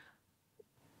is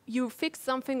you fix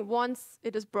something once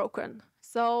it is broken.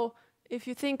 So if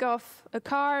you think of a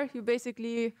car, you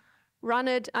basically run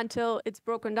it until it's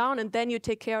broken down and then you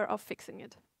take care of fixing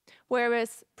it.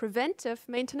 Whereas preventive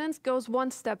maintenance goes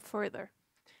one step further.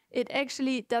 It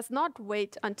actually does not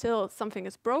wait until something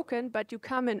is broken, but you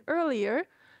come in earlier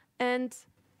and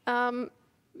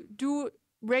do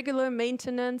regular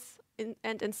maintenance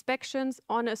and inspections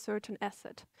on a certain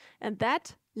asset. And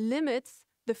that limits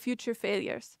the future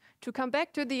failures. To come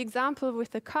back to the example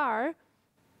with the car,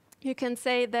 you can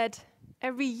say that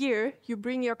every year you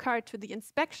bring your car to the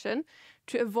inspection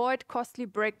to avoid costly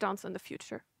breakdowns in the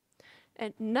future.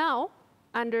 And now,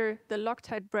 under the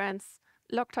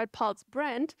Loctite Pulse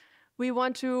brand, we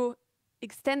want to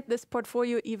extend this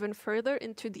portfolio even further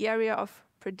into the area of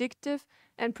predictive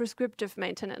and prescriptive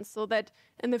maintenance, so that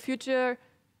in the future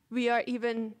we are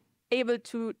even able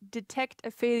to detect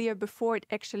a failure before it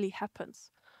actually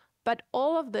happens. But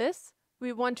all of this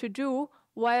we want to do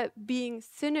while being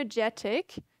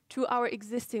synergetic to our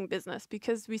existing business,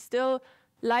 because we still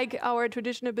like our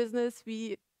traditional business.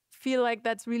 We feel like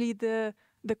that's really the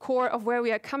core of where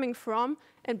we are coming from,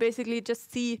 and basically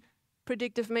just see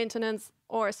predictive maintenance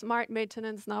or smart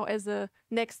maintenance now as a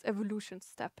next evolution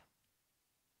step.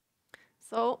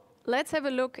 So let's have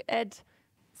a look at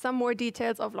some more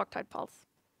details of Loctite Pulse.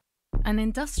 An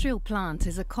industrial plant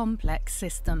is a complex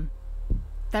system.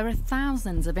 There are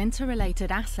thousands of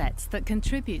interrelated assets that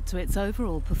contribute to its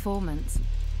overall performance.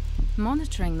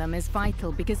 Monitoring them is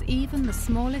vital because even the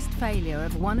smallest failure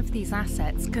of one of these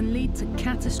assets can lead to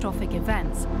catastrophic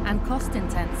events and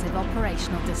cost-intensive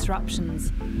operational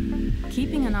disruptions.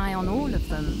 Keeping an eye on all of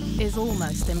them is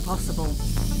almost impossible.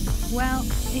 Well,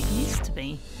 it used to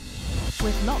be.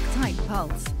 With Loctite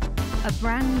Pulse, a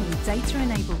brand new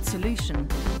data-enabled solution,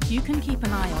 you can keep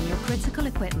an eye on your critical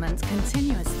equipment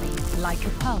continuously, like a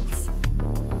pulse.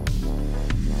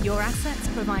 Your assets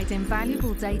provide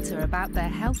invaluable data about their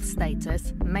health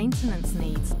status, maintenance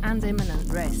needs, and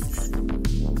imminent risks.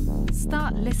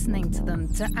 Start listening to them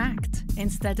to act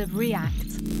instead of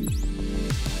react.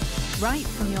 Right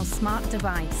from your smart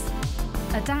device,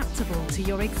 adaptable to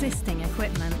your existing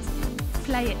equipment.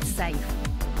 Play it safe.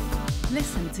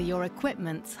 Listen to your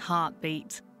equipment's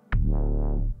heartbeat.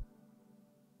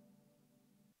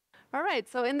 All right,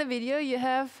 so in the video you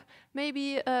have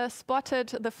maybe spotted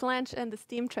the flange and the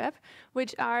steam trap,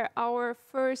 which are our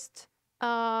first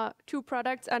two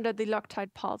products under the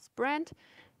Loctite Pulse brand.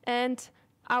 And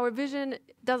our vision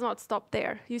does not stop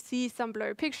there. You see some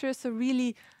blurry pictures, so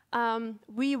really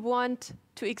we want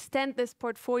to extend this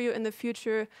portfolio in the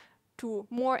future to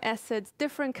more assets,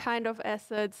 different kind of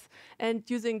assets, and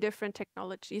using different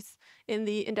technologies in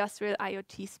the industrial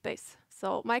IoT space.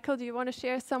 So, Michael, do you want to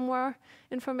share some more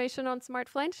information on Smart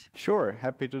Flange? Sure,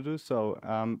 happy to do so.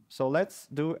 So let's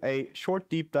do a short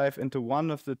deep dive into one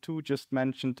of the two just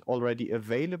mentioned already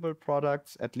available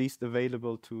products, at least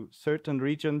available to certain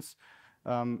regions.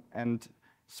 And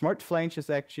Smart Flange is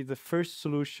actually the first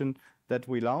solution that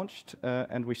we launched,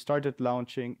 and we started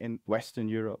launching in Western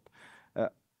Europe.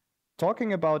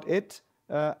 Talking about it,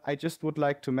 I just would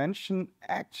like to mention,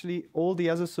 actually, all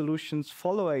the other solutions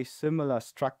follow a similar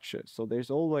structure. So there's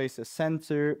always a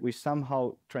sensor, we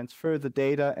somehow transfer the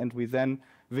data, and we then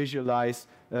visualize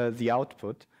the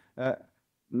output.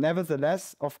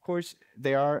 Nevertheless, of course,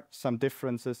 there are some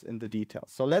differences in the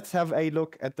details. So let's have a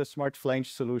look at the Smart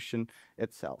Flange solution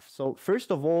itself. So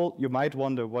first of all, you might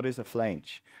wonder, what is a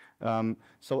flange?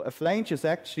 So a flange is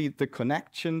actually the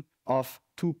connection of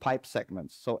two pipe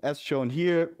segments. So as shown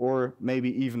here, or maybe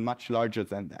even much larger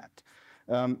than that.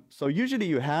 So usually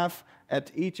you have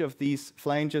at each of these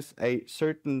flanges a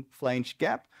certain flange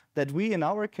gap that we, in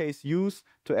our case, use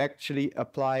to actually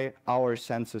apply our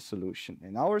sensor solution.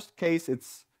 In our case,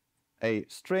 it's a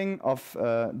string of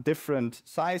different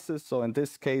sizes. So in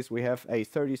this case, we have a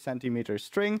 30 centimeter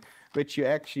string, which you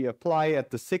actually apply at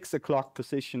the 6 o'clock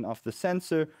position of the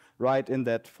sensor, right in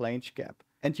that flange gap.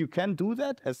 And you can do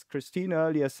that, as Christine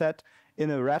earlier said, in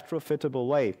a retrofittable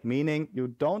way, meaning you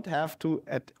don't have to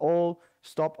at all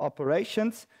stop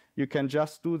operations. You can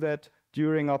just do that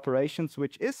during operations,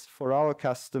 which is, for our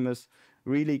customers,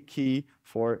 really key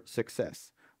for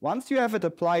success. Once you have it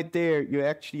applied there, you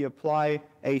actually apply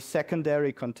a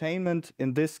secondary containment.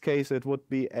 In this case, it would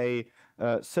be a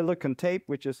silicon tape,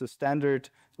 which is a standard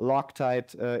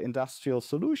Loctite industrial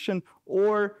solution,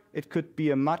 or it could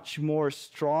be a much more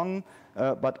strong,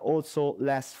 but also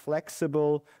less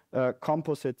flexible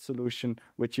composite solution,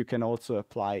 which you can also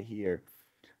apply here.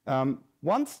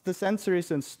 Once the sensor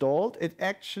is installed, it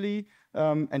actually,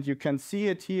 and you can see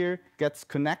it here, gets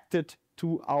connected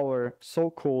to our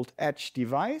so-called edge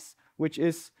device, which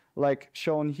is, like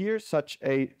shown here, such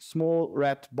a small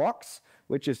red box,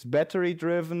 which is battery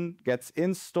driven, gets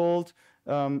installed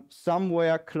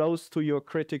somewhere close to your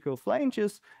critical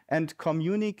flanges and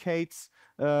communicates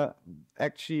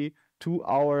actually to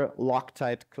our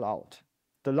Loctite cloud.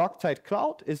 The Loctite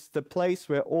cloud is the place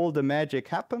where all the magic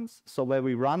happens, so where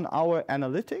we run our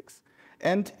analytics,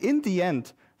 and in the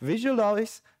end,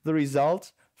 visualize the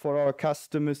results for our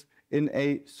customers in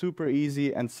a super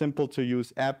easy and simple to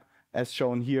use app as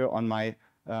shown here on my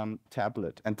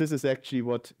tablet. And this is actually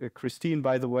what Christine,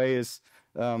 by the way, is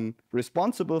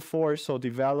responsible for, so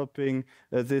developing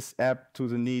this app to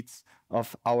the needs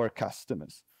of our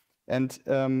customers. And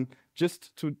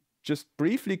just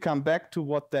briefly come back to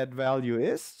what that value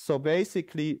is. So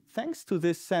basically, thanks to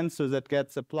this sensor that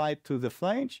gets applied to the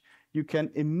flange, you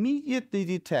can immediately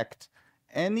detect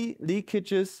any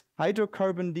leakages,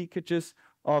 hydrocarbon leakages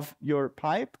of your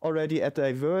pipe already at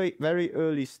a very, very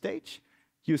early stage.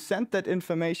 You send that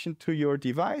information to your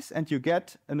device and you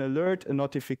get an alert, a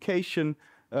notification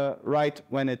right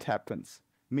when it happens.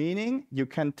 Meaning you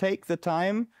can take the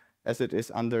time, as it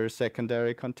is under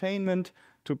secondary containment,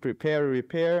 to prepare a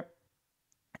repair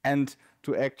and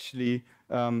to actually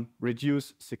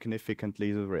reduce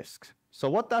significantly the risks. So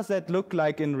what does that look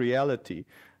like in reality?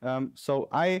 So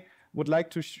I would like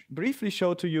to briefly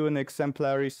show to you an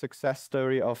exemplary success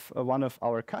story of one of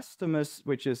our customers,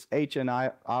 which is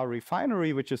HNR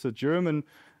Refinery, which is a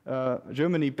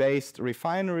Germany-based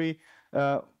refinery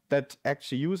that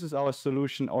actually uses our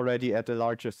solution already at a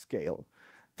larger scale.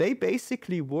 They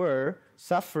basically were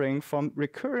suffering from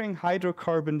recurring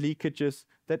hydrocarbon leakages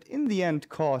that in the end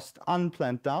caused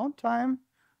unplanned downtime,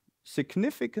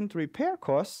 significant repair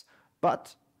costs,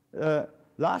 but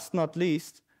last not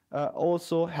least,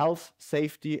 also health,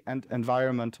 safety, and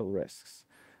environmental risks.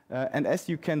 And as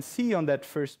you can see on that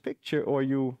first picture, or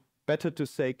you better to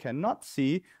say cannot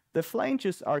see, the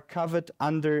flanges are covered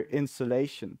under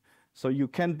insulation. So you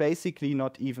can basically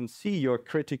not even see your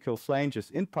critical flanges,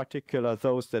 in particular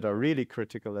those that are really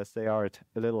critical as they are at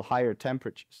a little higher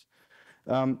temperatures.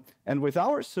 And with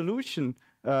our solution,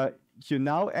 you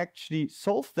now actually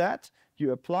solve that.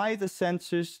 You apply the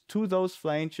sensors to those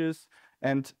flanges,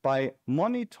 and by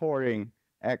monitoring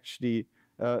actually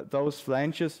those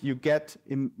flanges, you get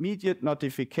immediate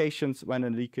notifications when a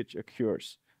leakage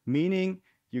occurs. Meaning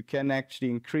you can actually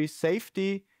increase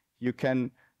safety, you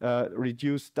can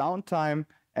reduce downtime,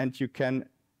 and you can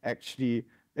actually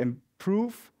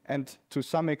improve and to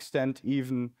some extent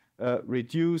even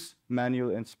reduce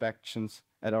manual inspections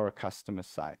at our customer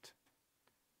site.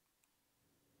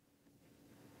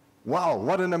 Wow,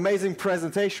 what an amazing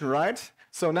presentation, right?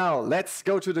 So now let's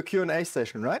go to the Q&A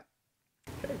session, right?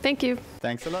 Thank you.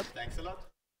 Thanks a lot. Thanks a lot.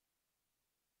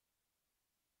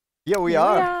 Yeah, we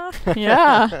are.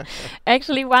 Yeah.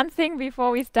 Actually, one thing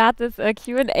before we start this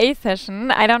Q&A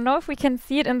session, I don't know if we can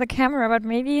see it in the camera, but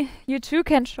maybe you two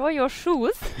can show your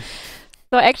shoes.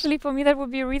 So actually, for me, that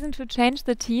would be a reason to change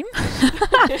the team,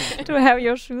 to have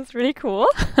your shoes really cool.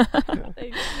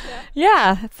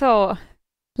 Yeah, so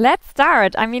let's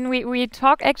start. I mean, we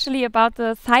talk actually about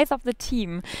the size of the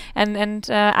team. And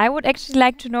I would actually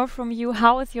like to know from you,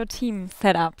 how is your team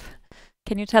set up?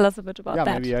 Can you tell us a bit about that?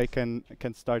 Yeah, maybe I can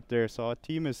start there. So our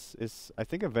team is I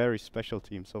think, a very special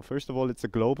team. So first of all, it's a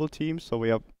global team. So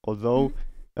we are, although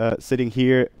sitting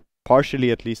here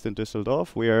partially at least in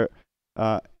Düsseldorf, we are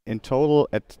in total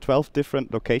at 12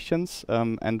 different locations,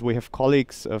 and we have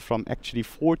colleagues from actually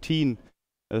 14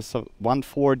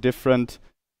 different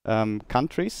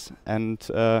countries, and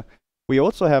we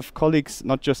also have colleagues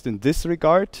not just in this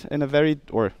regard, in a very,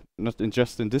 or not in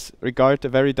just in this regard, a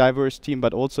very diverse team,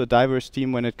 but also a diverse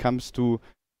team when it comes to,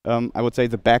 I would say,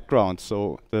 the background,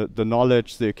 so the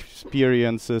knowledge, the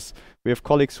experiences. We have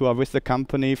colleagues who are with the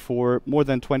company for more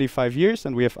than 25 years,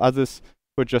 and we have others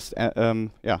who just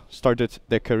started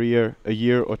their career a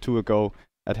year or two ago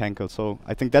at Henkel. So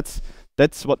I think that's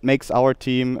what makes our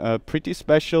team pretty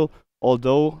special,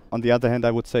 although on the other hand,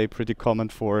 I would say pretty common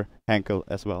for Henkel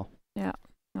as well. Yeah,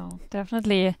 no,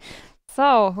 definitely.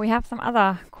 So we have some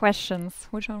other questions.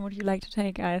 Which one would you like to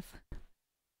take, guys?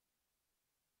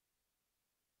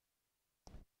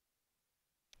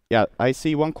 Yeah, I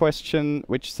see one question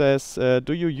which says,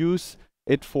 do you use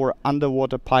it for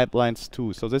underwater pipelines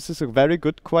too? So this is a very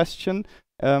good question.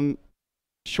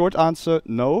 Short answer,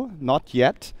 no, not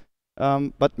yet,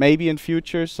 but maybe in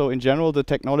future. So in general, the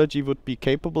technology would be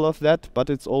capable of that, but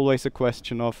it's always a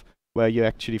question of where you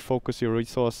actually focus your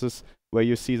resources, where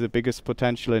you see the biggest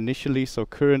potential initially. So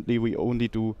currently we only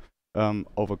do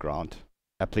overground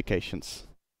applications.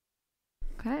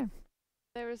 Okay.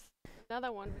 There is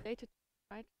another one related,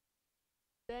 right?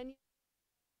 Then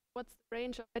what's the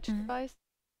range of edge device?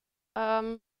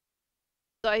 So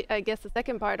I guess the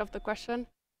second part of the question,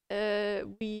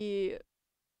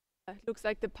 looks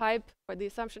like the pipe, or the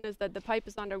assumption is that the pipe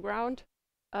is underground,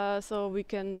 so we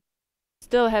can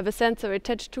still have a sensor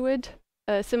attached to it,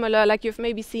 similar like you've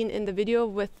maybe seen in the video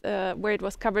with where it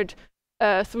was covered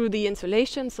through the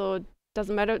insulation, so it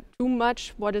doesn't matter too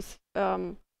much what is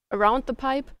around the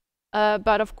pipe,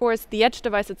 but of course the edge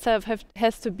device itself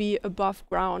has to be above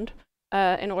ground.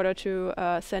 in order to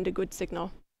send a good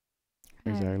signal.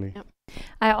 Exactly. Yep.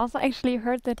 I also actually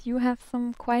heard that you have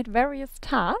some quite various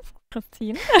tasks,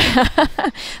 Christine.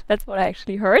 That's what I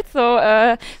actually heard.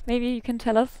 So maybe you can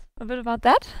tell us a bit about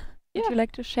that. Yeah. Would you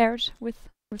like to share it with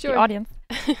Sure. the audience?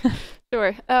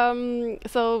 Sure.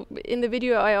 So in the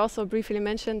video, I also briefly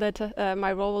mentioned that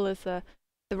my role is the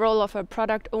role of a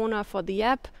product owner for the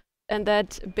app, and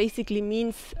that basically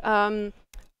means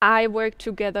I work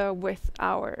together with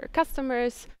our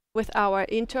customers, with our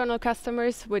internal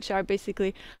customers, which are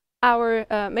basically our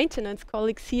maintenance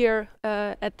colleagues here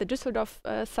at the Düsseldorf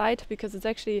site, because it's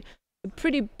actually a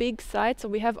pretty big site. So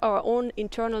we have our own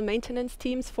internal maintenance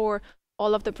teams for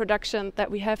all of the production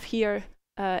that we have here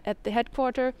at the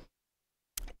headquarters.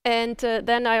 And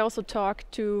then I also talk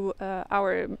to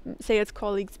our sales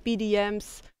colleagues,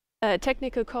 BDMs,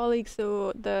 technical colleagues,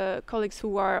 so the colleagues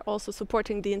who are also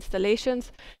supporting the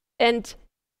installations. And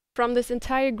from this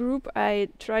entire group, I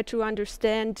try to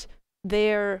understand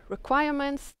their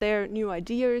requirements, their new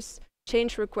ideas,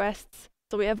 change requests.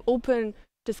 So we have open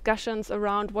discussions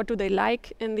around what do they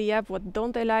like in the app, what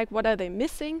don't they like, what are they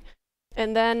missing.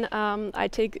 And then I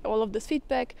take all of this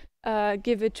feedback,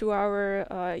 give it to our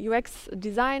UX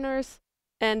designers,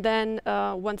 and then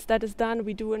once that is done,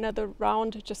 we do another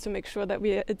round just to make sure that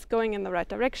it's going in the right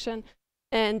direction.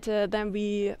 And then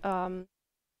we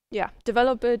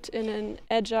develop it in an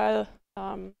agile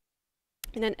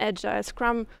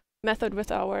Scrum method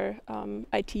with our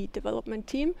IT development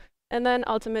team, and then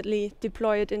ultimately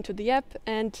deploy it into the app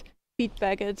and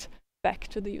feedback it back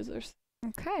to the users.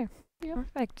 Okay,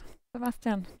 perfect.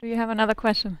 Sebastian, do you have another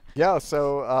question? Yeah,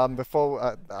 so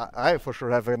before I for sure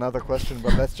have another question,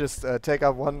 but let's just take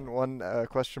up one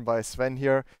question by Sven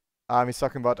here. He's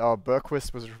talking about our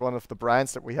Bergquist, which is one of the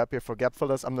brands that we have here for gap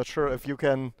fillers. I'm not sure if you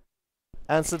can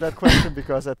answer that question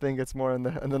because I think it's more in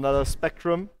another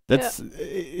spectrum. That's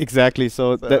exactly.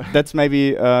 So that's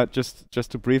maybe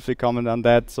just to briefly comment on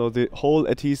that. So the whole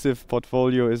adhesive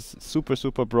portfolio is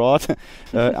super broad.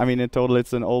 I mean, in total,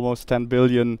 it's an almost 10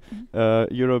 billion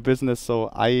euro business. So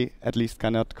I at least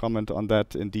cannot comment on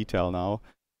that in detail now.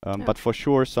 But for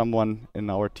sure, someone in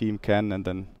our team can, and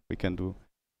then we can do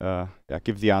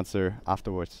give the answer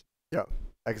afterwards. Yeah.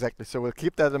 Exactly. So we'll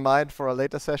keep that in mind for a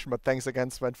later session, but thanks again,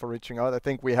 Sven, for reaching out. I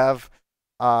think we have,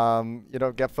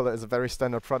 gap filler is a very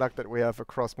standard product that we have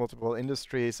across multiple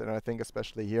industries, and I think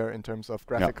especially here in terms of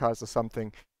graphic cards or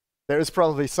something, there is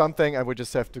probably something, and we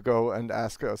just have to go and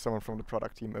ask someone from the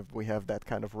product team if we have that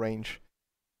kind of range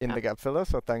in the gap filler.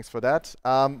 So thanks for that.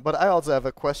 But I also have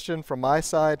a question from my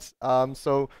side.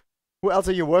 So who else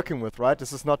are you working with, right?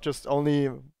 This is not just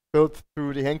only built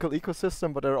through the Henkel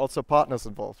ecosystem, but there are also partners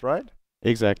involved, right?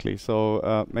 Exactly.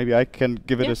 So maybe I can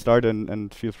give it a start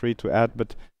and feel free to add.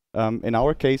 But in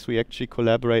our case, we actually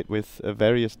collaborate with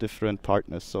various different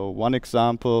partners. So one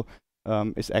example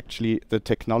is actually the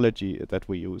technology that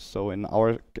we use. So in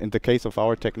the case of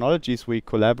our technologies, we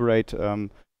collaborate a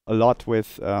lot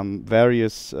with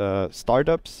various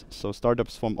startups. So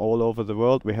startups from all over the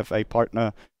world. We have a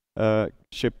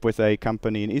partnership with a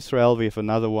company in Israel. We have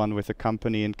another one with a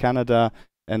company in Canada.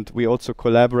 And we also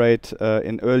collaborate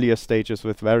in earlier stages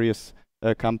with various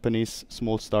companies,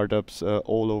 small startups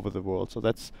all over the world. So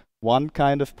that's one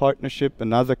kind of partnership.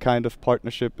 Another kind of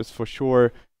partnership is for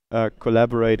sure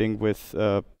collaborating with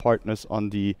partners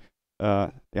on the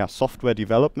software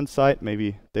development side.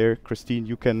 Maybe there, Christine,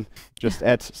 you can just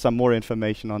add some more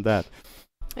information on that.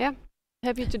 Yeah,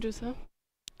 happy to do so.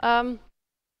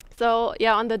 So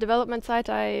on the development side,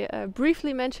 I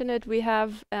briefly mentioned it. We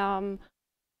have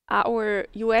our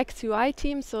UX UI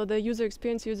team, so the user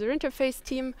experience user interface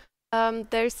team.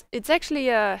 It's actually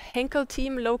a Henkel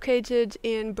team located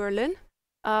in Berlin,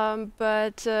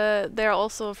 but there are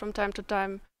also from time to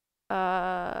time,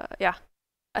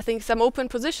 I think some open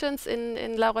positions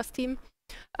in Laura's team.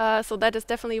 So that is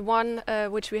definitely one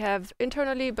which we have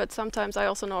internally, but sometimes I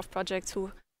also know of projects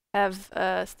who have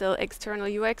still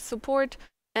external UX support.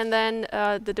 And then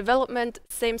the development,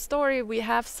 same story. We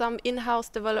have some in-house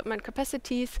development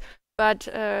capacities, but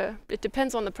it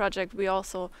depends on the project. We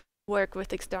also work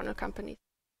with external companies.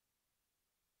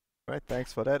 Right,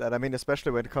 thanks for that. And I mean,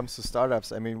 especially when it comes to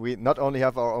startups, I mean, we not only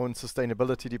have our own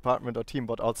sustainability department or team,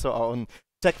 but also our own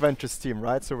tech ventures team,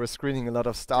 right? So we're screening a lot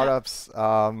of startups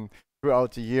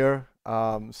throughout the year.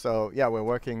 So yeah, we're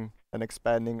working and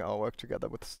expanding our work together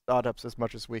with startups as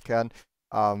much as we can.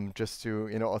 Just to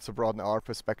also broaden our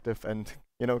perspective and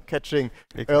catching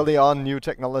early on new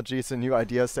technologies and new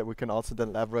ideas that we can also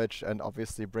then leverage and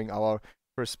obviously bring our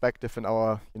perspective and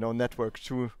our network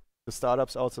to the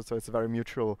startups also. So it's a very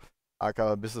mutual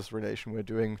business relation we're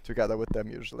doing together with them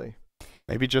usually.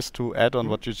 Maybe just to add on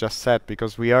what you just said,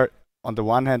 because we are, on the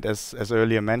one hand, as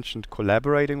earlier mentioned,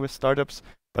 collaborating with startups,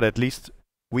 but at least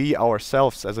we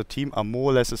ourselves as a team are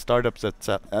more or less a startup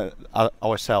that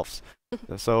ourselves.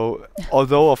 So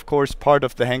although, of course, part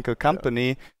of the Henkel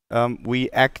company, we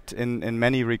act in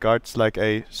many regards like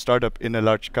a startup in a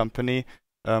large company,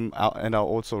 and are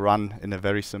also run in a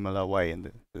very similar way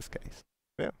in this case.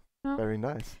 Yeah, very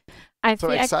nice.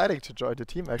 So exciting to join the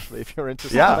team, actually, if you're into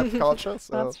startup culture.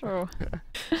 So. That's true.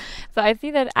 So I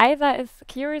see that Isa is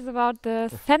curious about the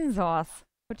sensors.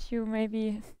 Could you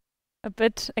maybe a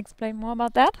bit explain more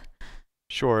about that?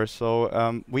 Sure.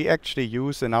 So we actually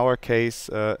use, in our case,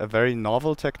 a very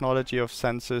novel technology of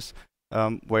sensors,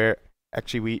 where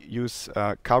actually we use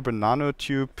carbon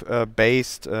nanotube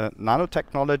based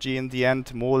nanotechnology in the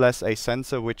end, more or less a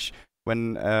sensor which,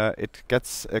 when it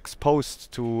gets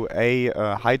exposed to a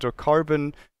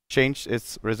hydrocarbon, change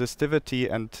its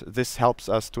resistivity, and this helps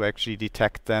us to actually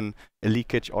detect then a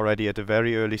leakage already at a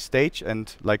very early stage,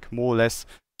 and like more or less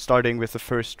starting with the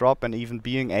first drop and even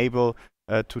being able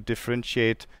to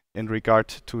differentiate in regard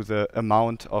to the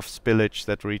amount of spillage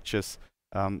that reaches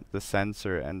the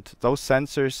sensor. And those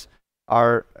sensors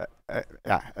are,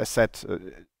 as said,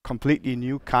 completely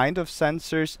new kind of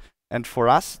sensors. And for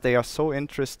us, they are so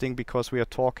interesting because we are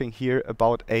talking here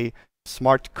about a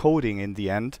smart coding in the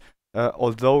end.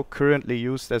 Although currently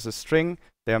used as a string,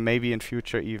 there may be in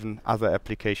future even other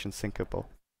applications thinkable.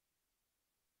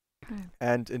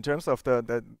 And in terms of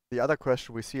the other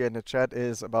question we see in the chat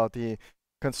is about the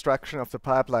construction of the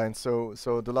pipeline. So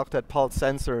the Loctite pulse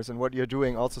sensors and what you're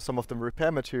doing, also some of the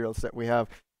repair materials that we have.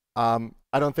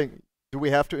 I don't think, do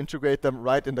we have to integrate them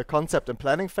right in the concept and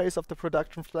planning phase of the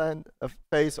production plan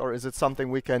phase, or is it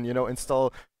something we can,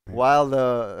 install while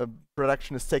the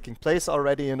production is taking place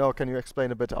already? Can you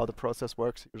explain a bit how the process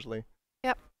works usually?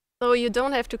 Yep. So you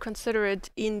don't have to consider it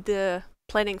in the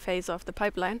planning phase of the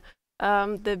pipeline.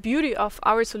 The beauty of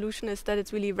our solution is that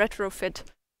it's really retrofit,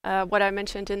 what I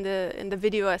mentioned in the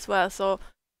video as well. So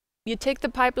you take the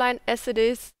pipeline as it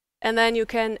is, and then you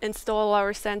can install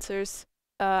our sensors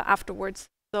afterwards.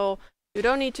 So you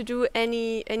don't need to do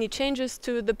any changes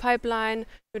to the pipeline.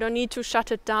 You don't need to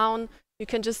shut it down. You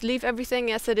can just leave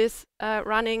everything as it is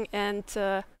running, and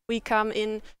we come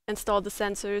in, install the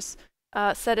sensors,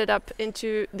 set it up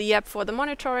into the app for the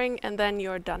monitoring, and then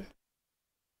you're done.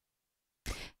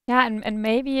 Yeah, and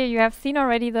maybe you have seen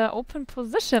already the open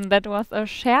position that was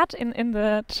shared in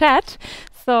the chat.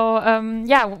 So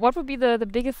yeah, what would be the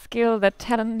biggest skill that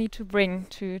talent need to bring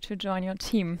to join your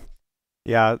team?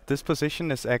 Yeah, this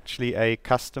position is actually a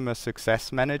customer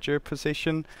success manager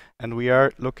position, and we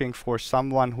are looking for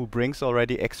someone who brings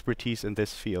already expertise in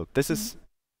this field. This is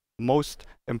most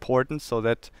important, so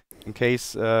that in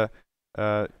case this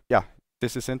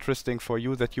is interesting for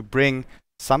you, that you bring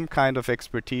some kind of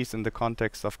expertise in the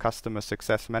context of customer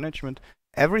success management.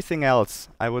 Everything else,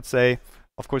 I would say,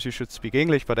 of course you should speak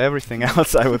English, but everything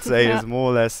else I would say is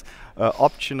more or less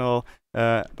optional.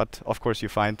 But of course you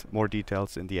find more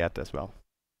details in the ad as well.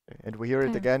 And we hear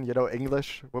it again,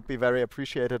 English would be very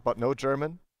appreciated, but no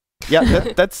German. Yeah,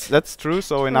 that's true.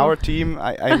 So in our team,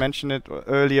 I mentioned it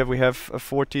earlier, we have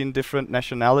 14 different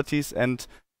nationalities, and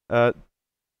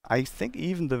I think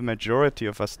even the majority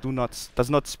of us does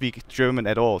not speak German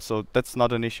at all. So that's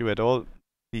not an issue at all.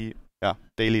 The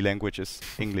daily language is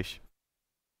English.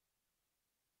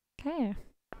 Okay.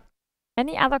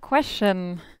 Any other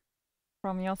question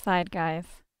from your side, guys?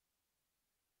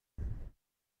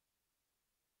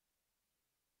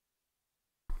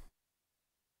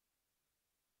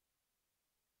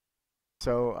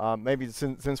 So maybe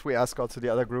since we ask also the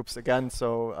other groups again,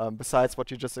 so besides what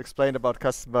you just explained about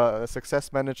customer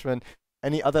success management,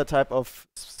 any other type of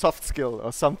soft skill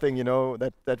or something,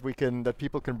 that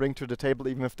people can bring to the table,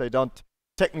 even if they don't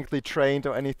technically trained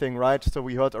or anything, right? So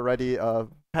we heard already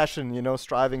passion,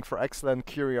 striving for excellence,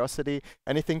 curiosity.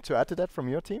 Anything to add to that from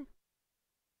your team?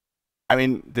 I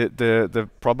mean, the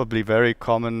probably very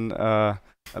common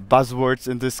buzzwords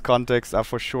in this context are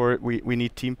for sure we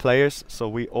need team players. So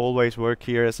we always work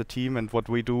here as a team, and what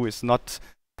we do is not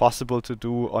possible to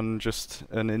do on just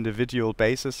an individual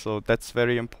basis. So that's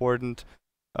very important.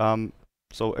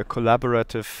 So a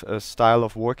collaborative style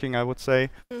of working, I would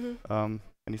say. Mm-hmm.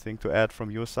 Anything to add from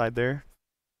your side there?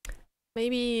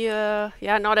 Maybe,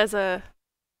 not as a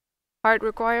hard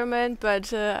requirement,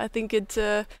 but I think it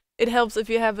helps if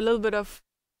you have a little bit of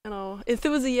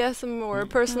enthusiasm or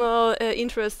personal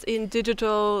interest in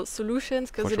digital solutions,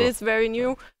 because it is very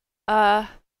new. But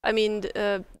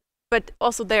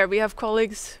also there we have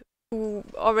colleagues who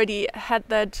already had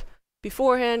that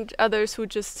beforehand, others who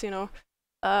just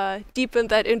deepened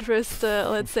that interest,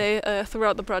 let's say,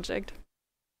 throughout the project.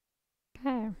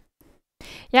 Okay.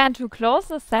 Yeah, and to close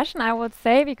the session, I would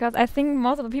say, because I think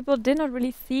most of the people did not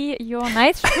really see your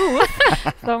nice shoes,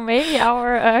 so maybe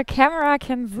our camera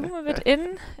can zoom a bit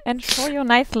in and show your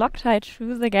nice Loctite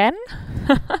shoes again.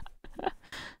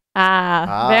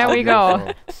 There we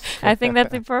go. I think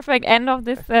that's the perfect end of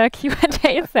this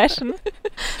Q&A session.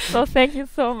 So thank you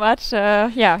so much.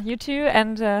 Yeah, you too,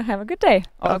 and have a good day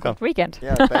or a good weekend.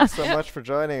 Yeah, thanks so much for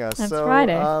joining us. It's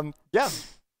Friday. Yeah,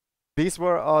 these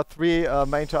were our three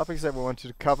main topics that we wanted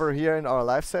to cover here in our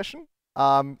live session.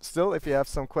 Still, if you have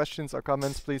some questions or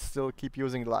comments, please still keep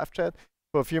using the live chat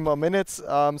for a few more minutes.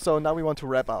 So now we want to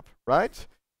wrap up, right?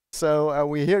 So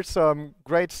we heard some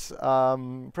great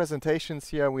presentations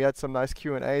here. We had some nice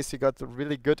Q&As. You got the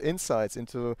really good insights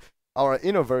into our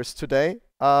Innoverse today.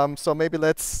 So maybe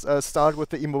let's start with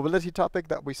the e-mobility topic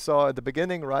that we saw at the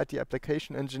beginning, right? The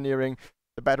application engineering,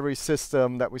 the battery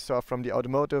system that we saw from the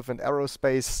automotive and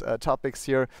aerospace topics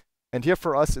here. And here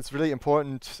for us, it's really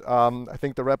important. I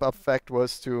think the wrap-up fact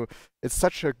was it's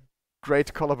such a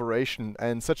great collaboration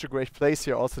and such a great place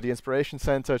here, also the Inspiration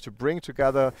Center, to bring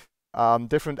together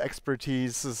different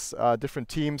expertises, different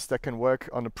teams that can work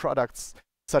on the products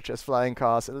such as flying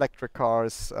cars, electric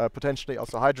cars, potentially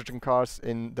also hydrogen cars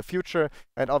in the future,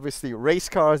 and obviously race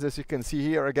cars, as you can see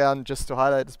here again, just to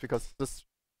highlight this because it's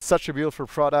such a beautiful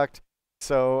product.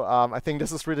 So I think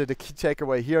this is really the key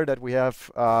takeaway here, that we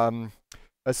have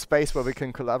a space where we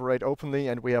can collaborate openly,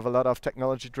 and we have a lot of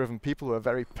technology-driven people who are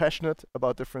very passionate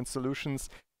about different solutions.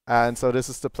 And so this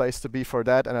is the place to be for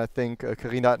that. And I think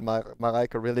Karina and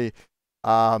Mareike really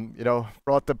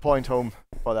brought the point home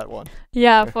for that one.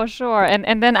 Yeah, for sure.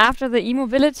 And then after the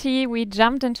e-mobility, we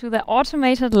jumped into the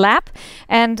automated lab.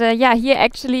 And yeah, here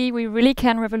actually we really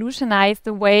can revolutionize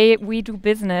the way we do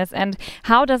business. And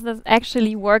how does this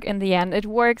actually work in the end? It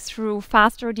works through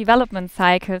faster development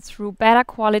cycles, through better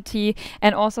quality,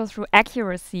 and also through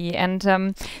accuracy.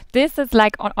 And this is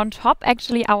like on top,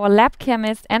 actually, our lab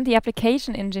chemists and the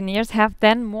application engineers have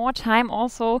then more time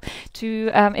also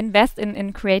to invest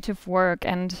in creative work.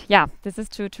 And yeah, this is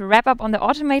to wrap up on the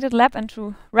automated lab, and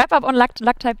to wrap up on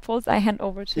Loctite Pulse, I hand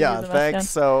over to you, Sebastian. Thanks.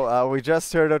 So we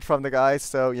just heard it from the guys.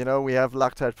 So, we have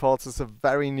Loctite Pulse. It's a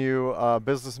very new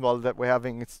business model that we're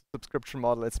having. It's a subscription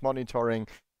model. It's monitoring.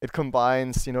 It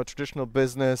combines, traditional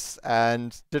business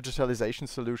and digitalization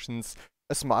solutions,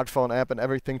 a smartphone app and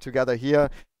everything together here.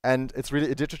 And it's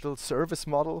really a digital service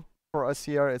model for us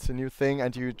here. It's a new thing.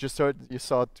 And you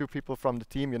saw two people from the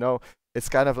team, it's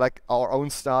kind of like our own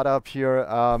startup here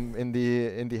in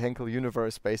the Henkel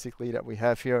Innoverse, basically, that we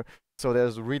have here. So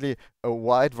there's really a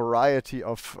wide variety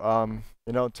of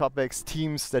topics,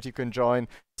 teams that you can join.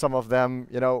 Some of them,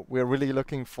 we're really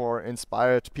looking for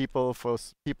inspired people, for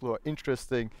people who are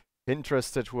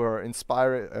interested, who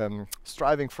are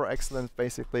striving for excellence,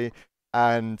 basically.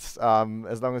 And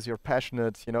as long as you're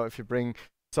passionate, if you bring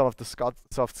some of the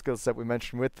soft skills that we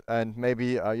mentioned with, and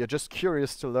maybe you're just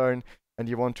curious to learn, and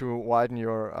you want to widen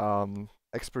your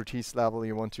expertise level,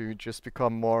 you want to just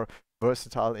become more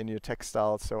versatile in your tech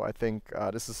style. So I think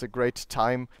this is a great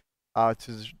time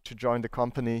to join the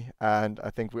company. And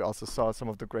I think we also saw some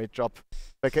of the great job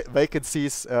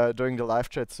vacancies during the live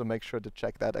chat, so make sure to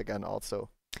check that again also.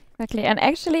 Exactly. And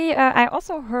actually, I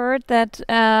also heard that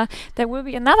there will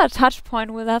be another touch point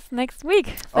with us next week.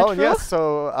 Is that true? Yes.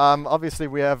 So obviously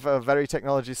we have very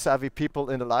technology savvy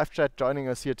people in the live chat joining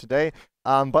us here today.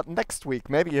 But next week,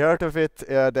 maybe you heard of it,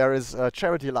 there is a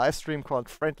charity live stream called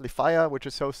Friendly Fire, which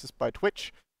is hosted by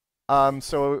Twitch.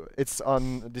 So it's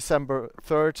on December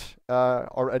 3rd,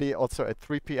 already also at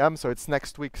 3 p.m. So it's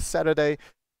next week, Saturday,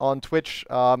 on Twitch.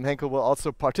 Henkel will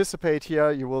also participate here.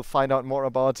 You will find out more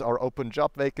about our open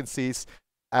job vacancies,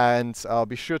 and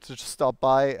be sure to stop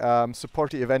by, support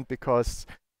the event, because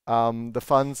the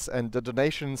funds and the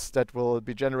donations that will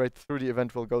be generated through the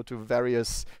event will go to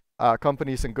various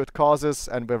companies and good causes,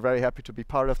 and we're very happy to be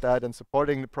part of that and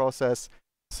supporting the process.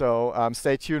 So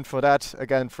stay tuned for that.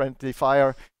 Again, Friendly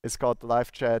Fire is called the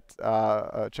live chat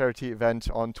charity event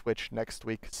on Twitch next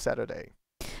week, Saturday.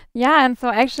 Yeah, and so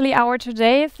actually our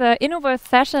today's Innoverse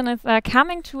session is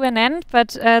coming to an end,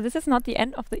 but this is not the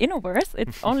end of the Innoverse,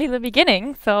 it's only the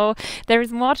beginning. So there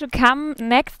is more to come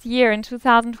next year in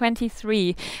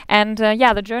 2023. And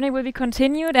yeah, the journey will be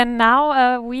continued, and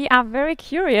now we are very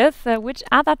curious which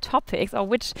other topics or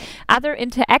which other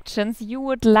interactions you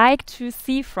would like to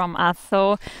see from us.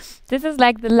 So this is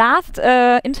like the last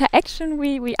interaction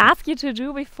we ask you to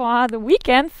do before the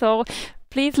weekend. So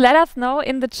please let us know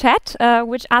in the chat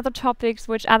which other topics,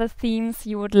 which other themes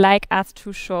you would like us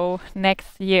to show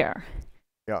next year.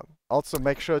 Yeah. Also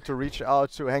make sure to reach out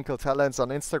to Henkel Talents on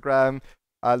Instagram.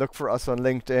 look for us on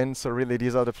LinkedIn. So really,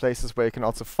 these are the places where you can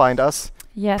also find us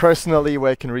Yes. personally,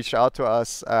 where you can reach out to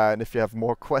us. And if you have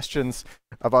more questions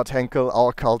about Henkel,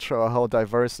 our culture, or how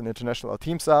diverse and international our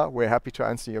teams are, we're happy to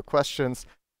answer your questions.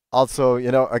 Also,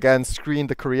 again, screen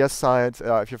the career side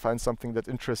if you find something that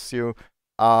interests you.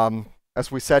 As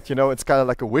we said, it's kind of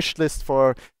like a wish list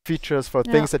for features, for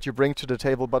things that you bring to the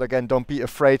table. But again, don't be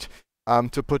afraid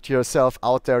to put yourself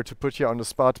out there, to put you on the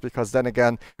spot, because then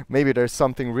again, maybe there's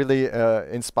something really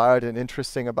inspired and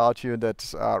interesting about you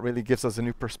that really gives us a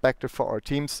new perspective for our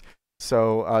teams.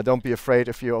 So don't be afraid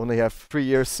if you only have 3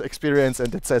 years experience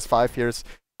and it says 5 years,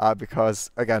 because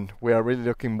again, we are really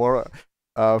looking more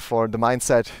for the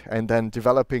mindset and then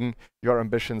developing your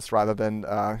ambitions rather than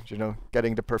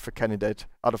getting the perfect candidate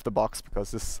out of the box,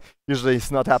 because this usually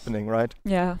is not happening, right?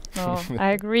 Yeah, no, I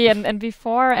agree. And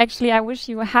before actually I wish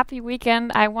you a happy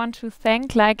weekend, I want to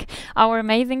thank our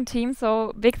amazing team.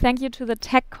 So big thank you to the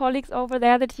tech colleagues over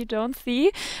there that you don't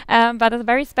see. But a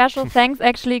very special thanks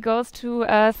actually goes to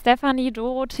Stephanie,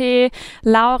 Dorothee,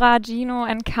 Laura, Gino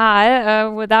and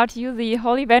Karl. Without you, the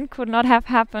whole event could not have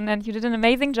happened, and you did an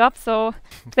amazing job. So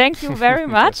thank you very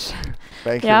much.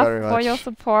 Thank you very much for your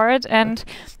support. And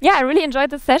yeah, I really enjoyed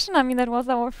the session. I mean, that was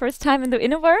our first time in the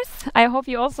Innoverse. I hope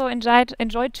you also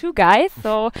enjoyed too, guys.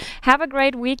 So have a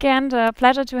great weekend.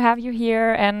 Pleasure to have you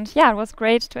here. And yeah, it was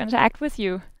great to interact with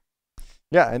you.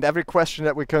 Yeah, and every question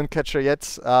that we couldn't catch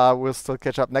yet, we'll still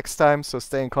catch up next time. So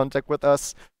stay in contact with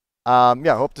us.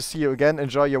 Yeah, hope to see you again.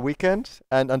 Enjoy your weekend.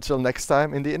 And until next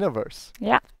time in the Innoverse.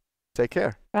 Yeah. Take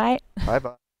care. Bye.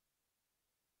 Bye-bye.